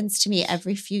that happens to me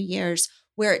every few years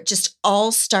where it just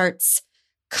all starts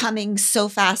coming so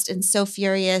fast and so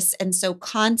furious and so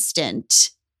constant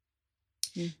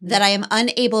that I am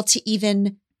unable to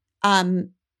even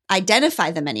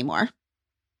identify them anymore.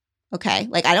 Okay.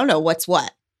 Like I don't know what's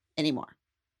what anymore.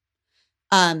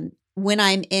 When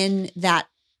I'm in that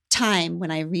time,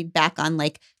 when I read back on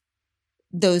like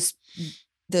those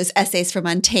essays from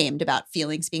Untamed about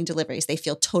feelings being deliveries, they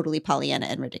feel totally Pollyanna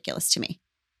and ridiculous to me.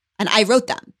 And I wrote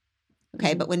them.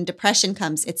 Okay. But when depression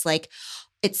comes, it's like,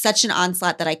 it's such an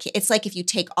onslaught that I can't. It's like if you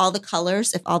take all the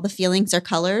colors, if all the feelings are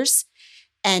colors,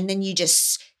 and then you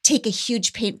just take a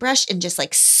huge paintbrush and just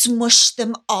like smush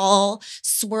them all,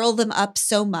 swirl them up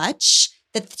so much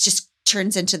that it just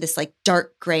turns into this like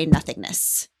dark gray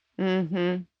nothingness.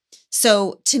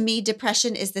 So to me,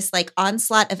 depression is this like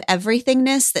onslaught of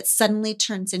everythingness that suddenly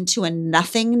turns into a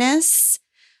nothingness.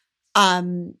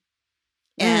 And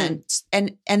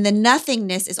the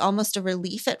nothingness is almost a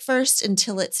relief at first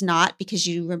until it's not, because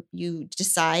you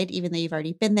decide, even though you've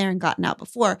already been there and gotten out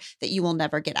before, that you will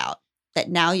never get out, that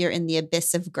now you're in the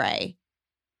abyss of gray.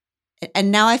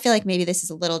 And now I feel like maybe this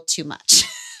is a little too much.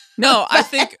 No, I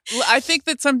think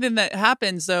that something that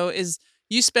happens though is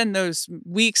you spend those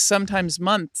weeks, sometimes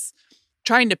months,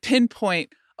 trying to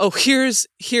pinpoint, oh, here's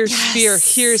fear,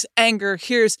 here's anger,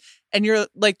 and you're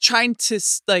like trying to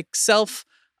like self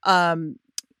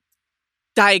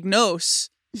diagnose,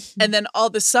 and then all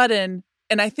of a sudden,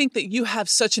 and I think that you have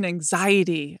such an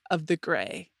anxiety of the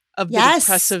gray, of the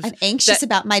depressive. I'm anxious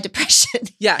about my depression.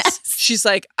 Yes. She's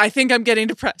like, I think I'm getting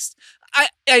depressed.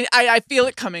 I feel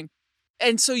it coming.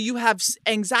 And so you have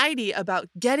anxiety about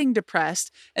getting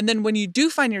depressed. And then when you do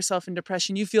find yourself in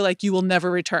depression, you feel like you will never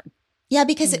return. Yeah,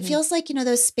 because it feels like,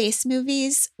 those space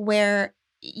movies where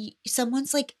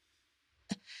someone's like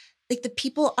the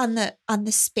people on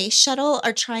the space shuttle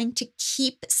are trying to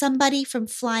keep somebody from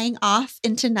flying off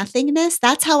into nothingness.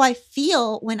 That's how I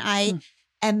feel when I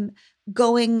am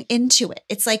going into it.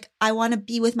 It's like, I want to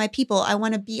be with my people. I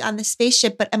want to be on the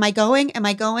spaceship, but am I going? Am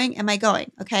I going? Am I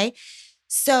going? Okay.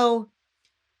 So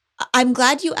I'm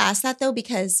glad you asked that though,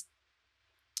 because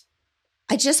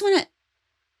I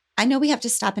know we have to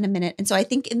stop in a minute. And so I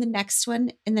think in the next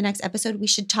episode, we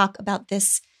should talk about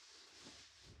this,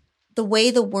 the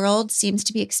way the world seems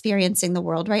to be experiencing the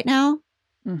world right now.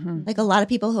 Like a lot of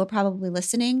people who are probably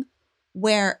listening,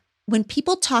 where when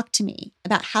people talk to me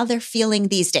about how they're feeling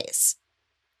these days,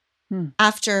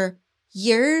 after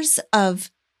years of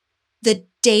the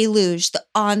deluge, the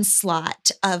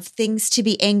onslaught of things to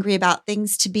be angry about,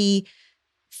 things to be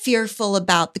fearful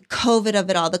about, the COVID of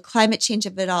it all, the climate change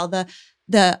of it all, the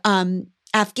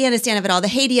Afghanistan of it all, the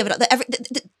Haiti of it all,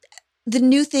 the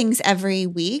new things every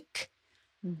week.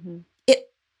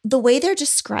 The way they're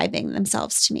describing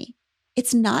themselves to me,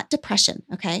 it's not depression.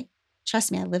 Okay.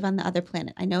 Trust me, I live on the other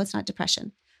planet. I know it's not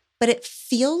depression, but it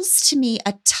feels to me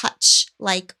a touch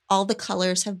like all the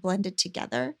colors have blended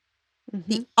together.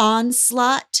 The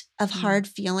onslaught of hard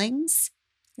feelings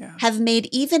have made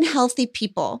even healthy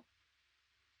people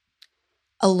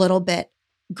a little bit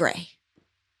gray.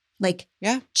 Like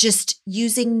just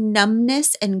using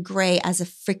numbness and gray as a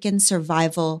freaking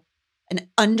survival, an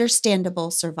understandable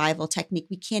survival technique.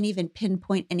 We can't even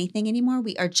pinpoint anything anymore.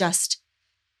 We are just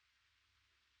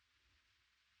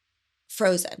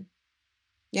frozen.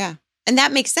 Yeah. And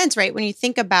that makes sense, right? When you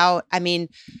think about, I mean,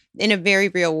 in a very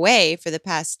real way, for the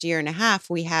past year and a half,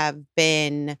 we have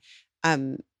been,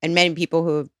 and many people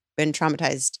who have been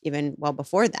traumatized even well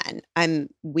before then,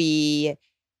 we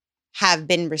have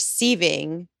been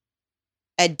receiving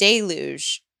a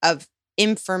deluge of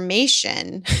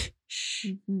information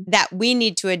that we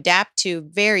need to adapt to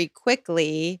very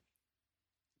quickly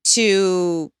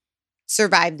to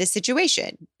survive the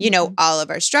situation. You know, all of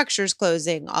our structures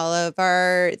closing, all of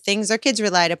our things our kids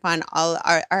relied upon, all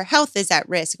our health is at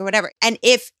risk or whatever. And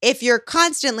if you're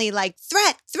constantly like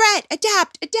threat,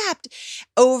 adapt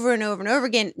over and over and over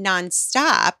again,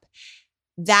 nonstop,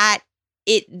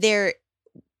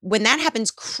 when that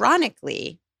happens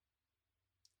chronically,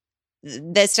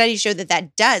 the studies show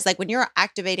that does, like when you're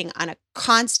activating on a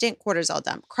constant cortisol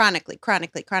dump, chronically,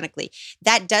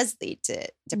 that does lead to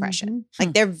depression.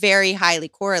 Like they're very highly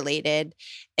correlated,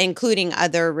 including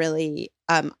other really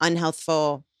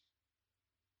unhealthful,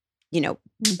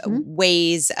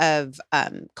 ways of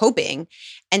coping.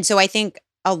 And so I think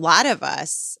a lot of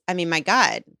us, I mean, my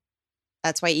God,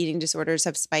 that's why eating disorders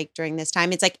have spiked during this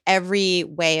time. It's like every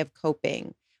way of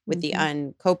coping with the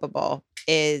uncopable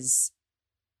is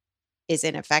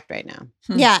in effect right now.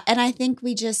 Yeah. And I think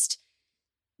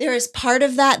there is part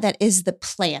of that is the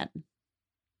plan.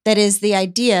 That is the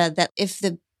idea that if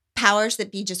the powers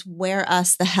that be just wear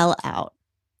us the hell out,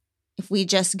 if we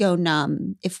just go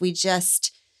numb,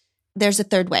 there's a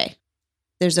third way.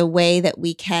 There's a way that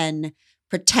we can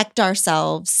protect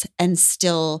ourselves and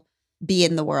still be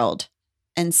in the world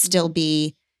and still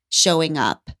be showing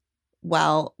up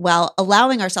while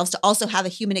allowing ourselves to also have a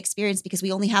human experience, because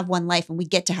we only have one life and we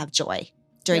get to have joy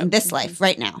during this life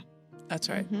right now. That's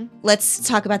right. Let's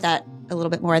talk about that a little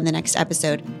bit more in the next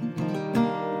episode.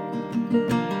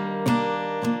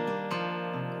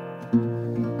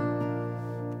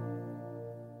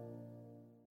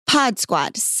 Pod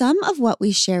Squad. Some of what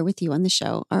we share with you on the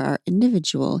show are our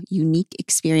individual, unique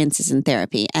experiences in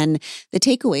therapy and the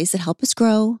takeaways that help us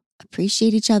grow,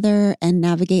 appreciate each other, and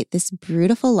navigate this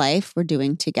beautiful life we're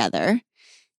doing together.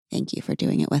 Thank you for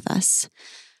doing it with us.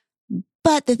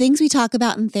 But the things we talk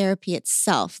about in therapy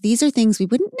itself, these are things we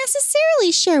wouldn't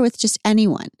necessarily share with just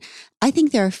anyone. I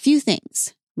think there are few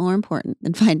things more important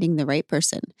than finding the right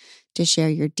person to share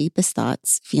your deepest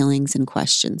thoughts, feelings, and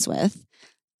questions with,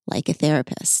 like a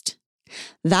therapist.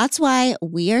 That's why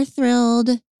we are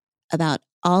thrilled about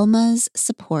Alma's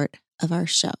support of our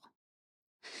show.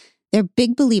 They're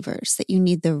big believers that you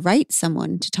need the right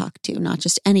someone to talk to, not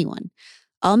just anyone.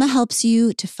 Alma helps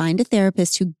you to find a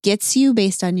therapist who gets you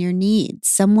based on your needs,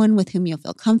 someone with whom you'll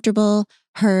feel comfortable,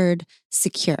 heard,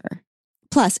 secure.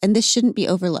 Plus, and this shouldn't be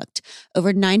overlooked,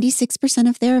 over 96%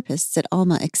 of therapists at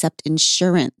Alma accept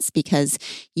insurance because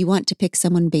you want to pick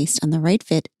someone based on the right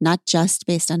fit, not just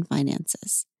based on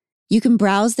finances. You can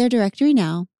browse their directory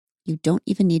now. You don't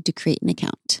even need to create an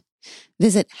account.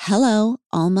 Visit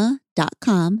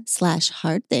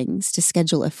helloalma.com/hardthings to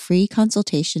schedule a free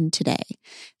consultation today.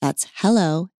 That's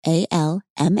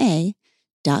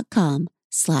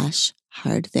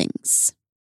helloalma.com/hardthings.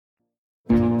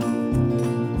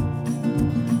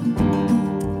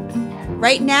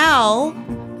 Right now,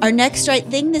 our next right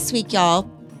thing this week, y'all,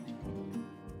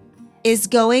 is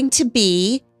going to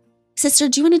be, sister,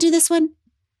 do you want to do this one?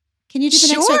 Can you do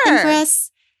the next right thing for us?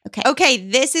 Okay,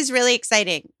 this is really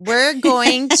exciting. We're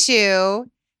going to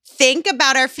think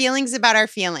about our feelings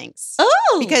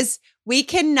Oh! Because we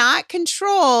cannot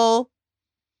control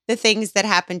the things that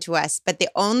happen to us. But the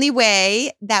only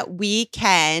way that we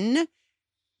can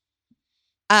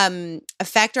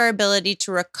affect our ability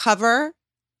to recover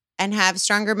and have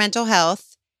stronger mental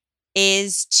health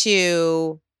is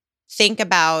to think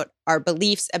about our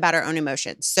beliefs about our own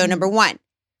emotions. So number one,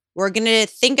 we're going to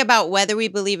think about whether we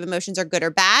believe emotions are good or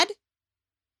bad,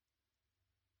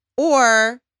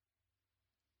 or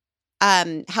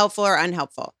helpful or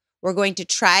unhelpful. We're going to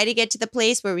try to get to the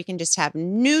place where we can just have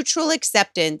neutral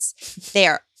acceptance. They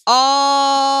are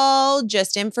all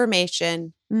just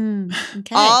information.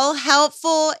 Okay. All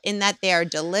helpful in that they are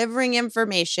delivering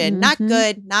information. Not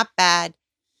good, not bad,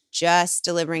 just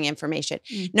delivering information.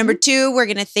 Number two, we're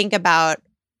going to think about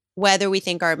whether we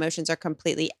think our emotions are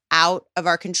completely out of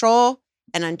our control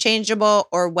and unchangeable,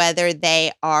 or whether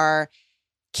they are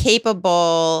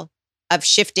capable of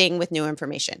shifting with new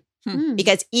information.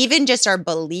 Because even just our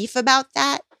belief about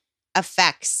that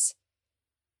affects,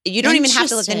 you don't even have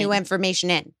to let the new information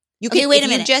in. You can, wait a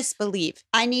minute. You just believe.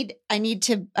 I need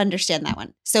to understand that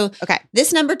one. So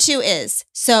this number two is,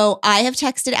 so I have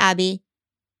texted Abby.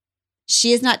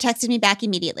 She has not texted me back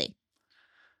immediately.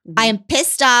 I am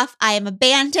pissed off. I am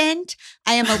abandoned.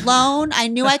 I am alone. I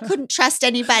knew I couldn't trust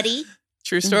anybody.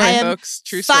 True story, folks.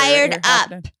 True story. Fired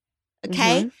up.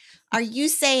 Okay. Are you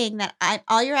saying that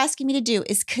all you're asking me to do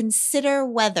is consider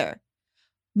whether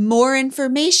more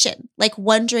information, like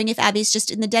wondering if Abby's just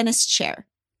in the dentist chair,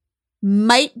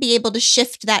 might be able to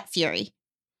shift that fury?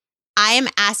 I am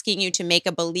asking you to make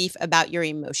a belief about your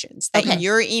emotions, that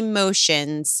your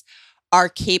emotions are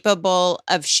capable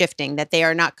of shifting, that they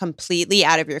are not completely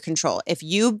out of your control. If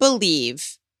you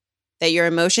believe that your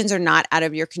emotions are not out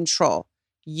of your control,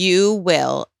 you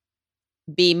will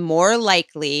be more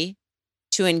likely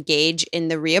to engage in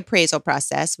the reappraisal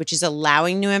process, which is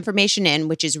allowing new information in,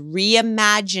 which is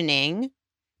reimagining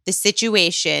the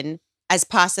situation as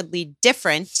possibly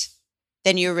different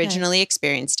than you originally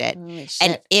experienced it.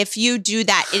 And if you do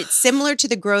that, it's similar to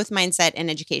the growth mindset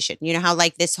in education. You know how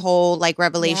like this whole like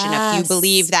revelation of you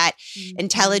believe that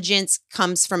intelligence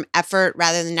comes from effort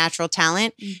rather than natural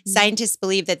talent. Scientists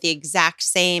believe that the exact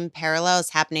same parallel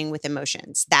is happening with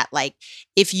emotions. That like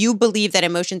if you believe that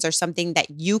emotions are something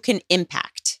that you can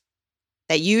impact,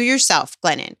 that you yourself,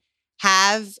 Glennon,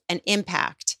 have an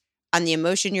impact on the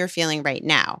emotion you're feeling right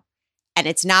now, and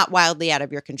it's not wildly out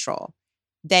of your control,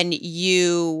 then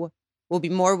you will be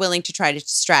more willing to try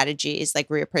strategies like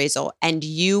reappraisal, and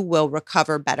you will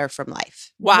recover better from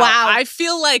life. Wow. I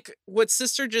feel like what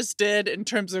Sister just did in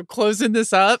terms of closing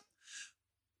this up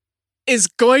is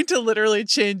going to literally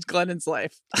change Glennon's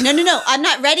life. No. I'm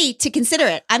not ready to consider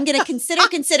it. I'm going to consider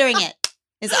considering it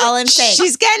is all I'm saying.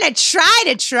 She's going to try. I'm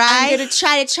going to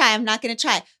try. I'm not going to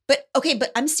try. But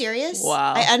I'm serious.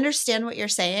 Wow. I understand what you're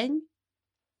saying.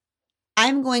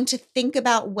 I'm going to think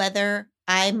about whether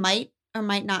I might or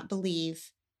might not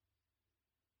believe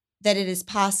that it is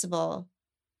possible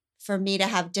for me to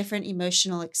have different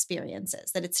emotional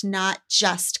experiences, that it's not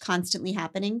just constantly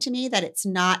happening to me, that it's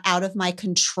not out of my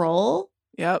control.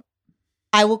 Yep.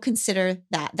 I will consider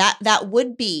that. That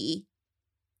would be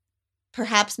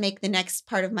perhaps make the next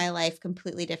part of my life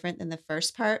completely different than the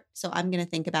first part. So I'm going to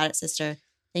think about it, sister.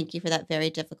 Thank you for that very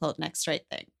difficult next right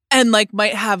thing. And like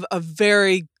might have a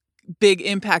very big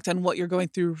impact on what you're going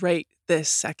through right this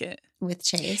second. With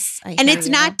Chase. And it's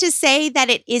not to say that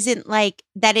it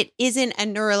isn't a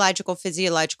neurological,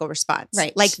 physiological response.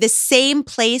 Right. Like the same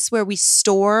place where we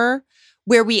store,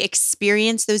 where we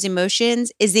experience those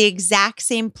emotions is the exact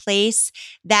same place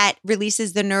that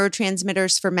releases the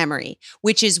neurotransmitters for memory,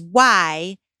 which is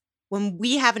why when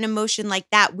we have an emotion like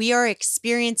that, we are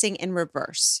experiencing in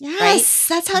reverse. Yes,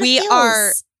 right? That's how it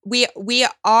feels.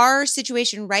 Our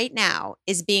situation right now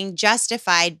is being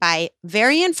justified by,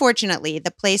 very unfortunately, the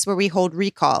place where we hold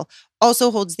recall also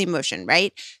holds the emotion,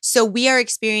 right? So we are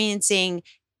experiencing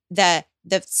the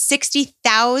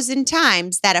 60,000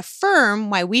 times that affirm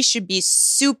why we should be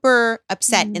super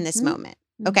upset in this moment.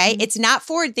 Okay. It's not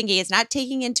forward thinking. It's not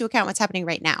taking into account what's happening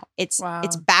right now. It's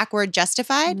backward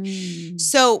justified.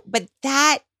 So, but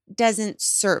that doesn't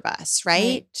serve us,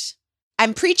 right?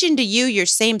 I'm preaching to you your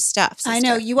same stuff, sister. I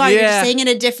know you are. Yeah. You're saying it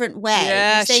a different way.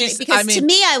 Yeah, To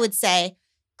me, I would say,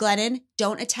 Glennon,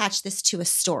 don't attach this to a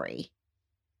story.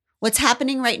 What's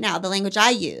happening right now, the language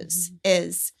I use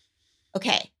is,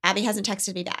 okay, Abby hasn't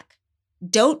texted me back.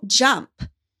 Don't jump.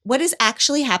 What is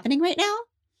actually happening right now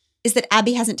is that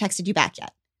Abby hasn't texted you back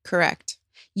yet. Correct.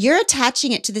 You're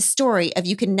attaching it to the story of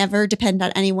you can never depend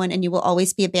on anyone and you will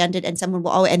always be abandoned and someone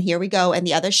will always, and here we go, and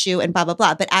the other shoe and blah, blah,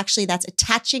 blah. But actually that's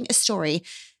attaching a story.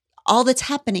 All that's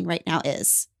happening right now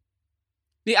is.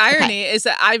 The irony is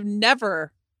that I've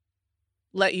never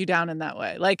let you down in that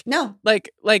way. No.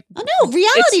 Like, oh no,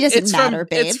 reality doesn't matter,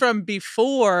 babe. It's from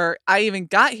before I even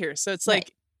got here. So it's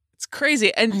like, it's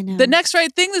crazy. I And know. the next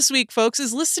right thing this week, folks,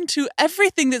 is listen to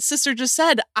everything that Sister just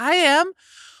said.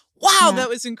 Wow, that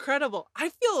was incredible. I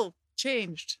feel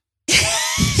changed.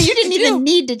 You didn't even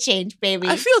need to change, baby.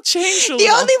 I feel changed a The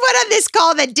little. only one on this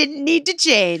call that didn't need to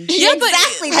change. Yeah, but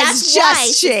exactly. has That's just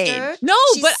why, changed. sister. No,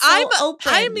 She's but so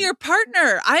open. I'm your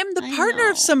partner. I am the I partner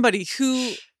know. of somebody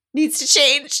who Needs to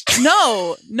change.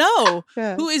 no,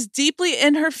 Yeah. who is deeply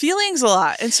in her feelings a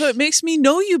lot. And so it makes me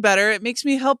know you better. It makes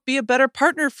me help be a better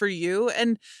partner for you.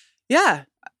 And yeah,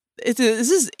 this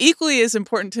is equally as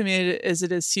important to me as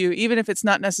it is to you, even if it's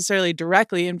not necessarily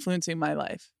directly influencing my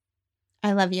life.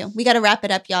 I love you. We got to wrap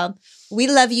it up, y'all. We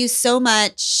love you so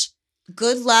much.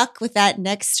 Good luck with that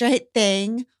next right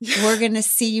thing. We're going to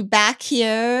see you back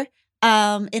here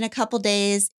in a couple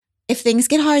days. If things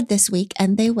get hard this week,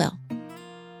 and they will,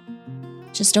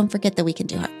 just don't forget that we can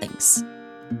do hard things.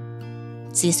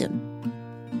 See you soon.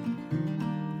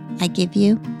 I give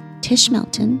you Tish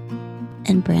Melton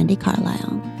and Brandy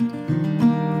Carlisle.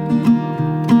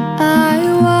 I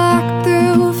walked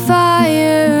through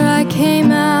fire, I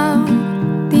came out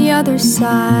the other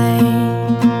side.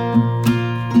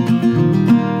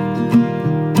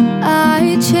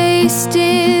 I chased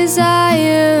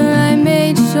desire, I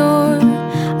made sure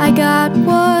I got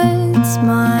what's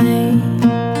mine.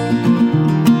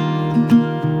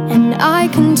 And I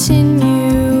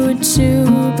continue to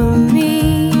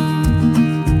believe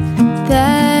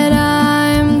that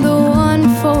I'm the one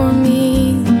for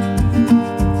me.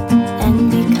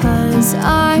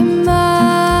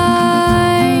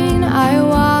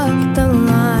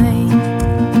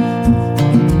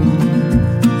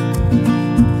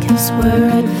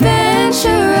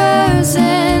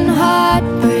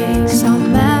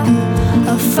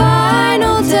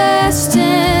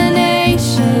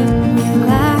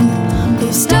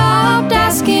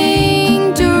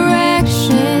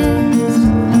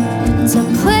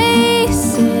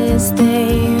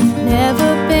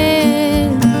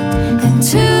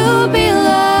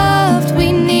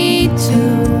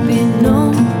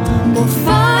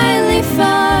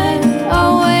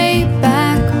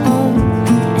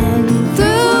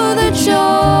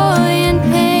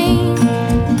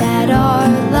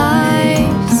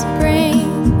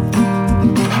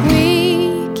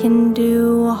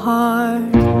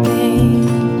 hard things.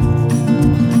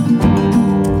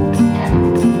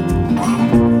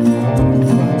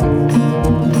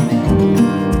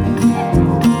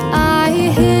 I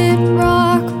hit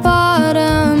rock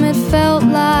bottom, it felt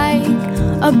like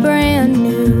a brand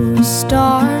new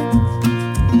start.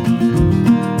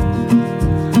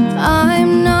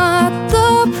 I'm not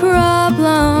the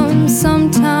problem,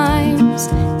 sometimes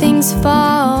things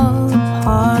fall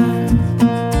apart.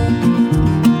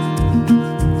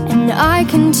 And I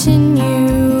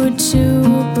continue to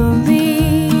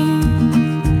believe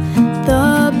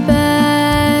the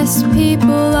best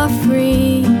people are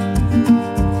free.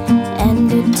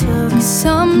 And it took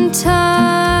some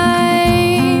time,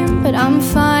 but I'm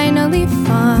finally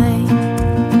fine.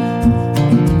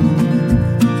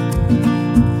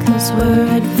 'Cause we're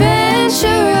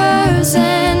adventurers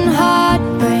and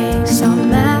heartbreaks on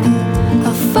map,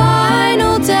 a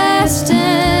final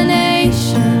destination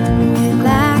we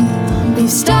lack. We've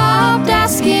stopped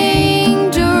asking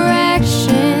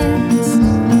directions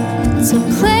to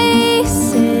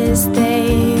places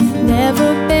they've never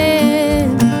been.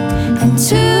 And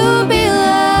to be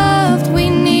loved, we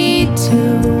need to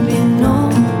be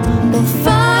known. We'll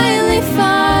finally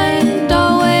find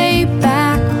our way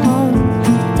back home.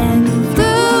 And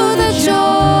through the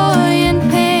joy and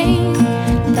pain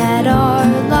that our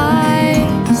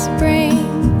lives bring,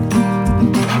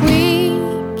 we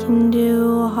can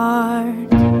do hard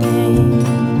things.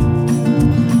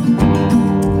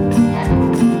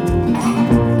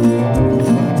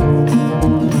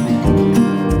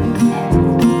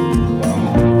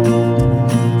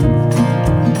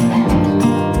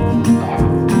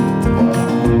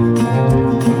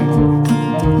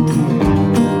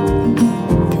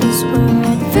 Cause we're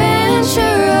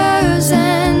adventurers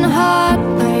and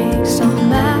heartbreaks on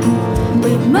that.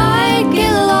 We might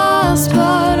get lost,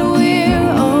 but we're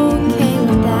okay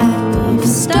with that. We've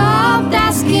stopped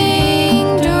asking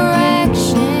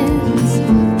directions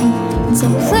to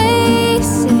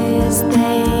places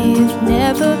they've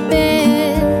never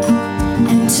been.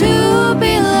 And to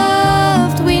be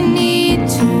loved, we need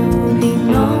to be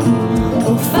known.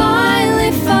 We'll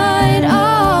finally find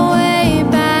our way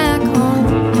back home.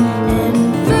 And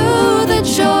through the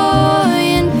joy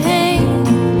and pain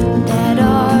that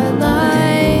our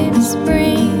lives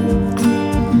bring,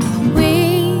 we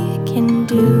can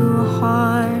do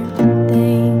hard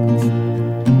things.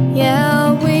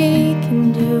 Yeah, we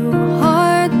can do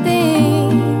hard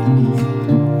things.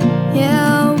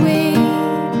 Yeah, we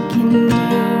can do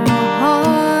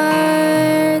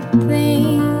hard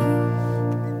things.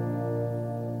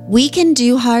 We Can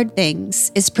Do Hard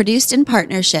Things is produced in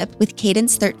partnership with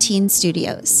Cadence 13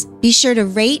 Studios. Be sure to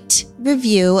rate,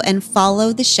 review, and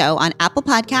follow the show on Apple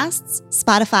Podcasts,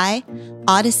 Spotify,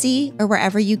 Odyssey, or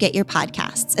wherever you get your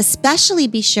podcasts. Especially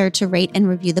be sure to rate and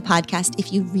review the podcast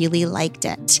if you really liked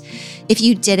it. If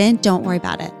you didn't, don't worry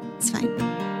about it. It's fine.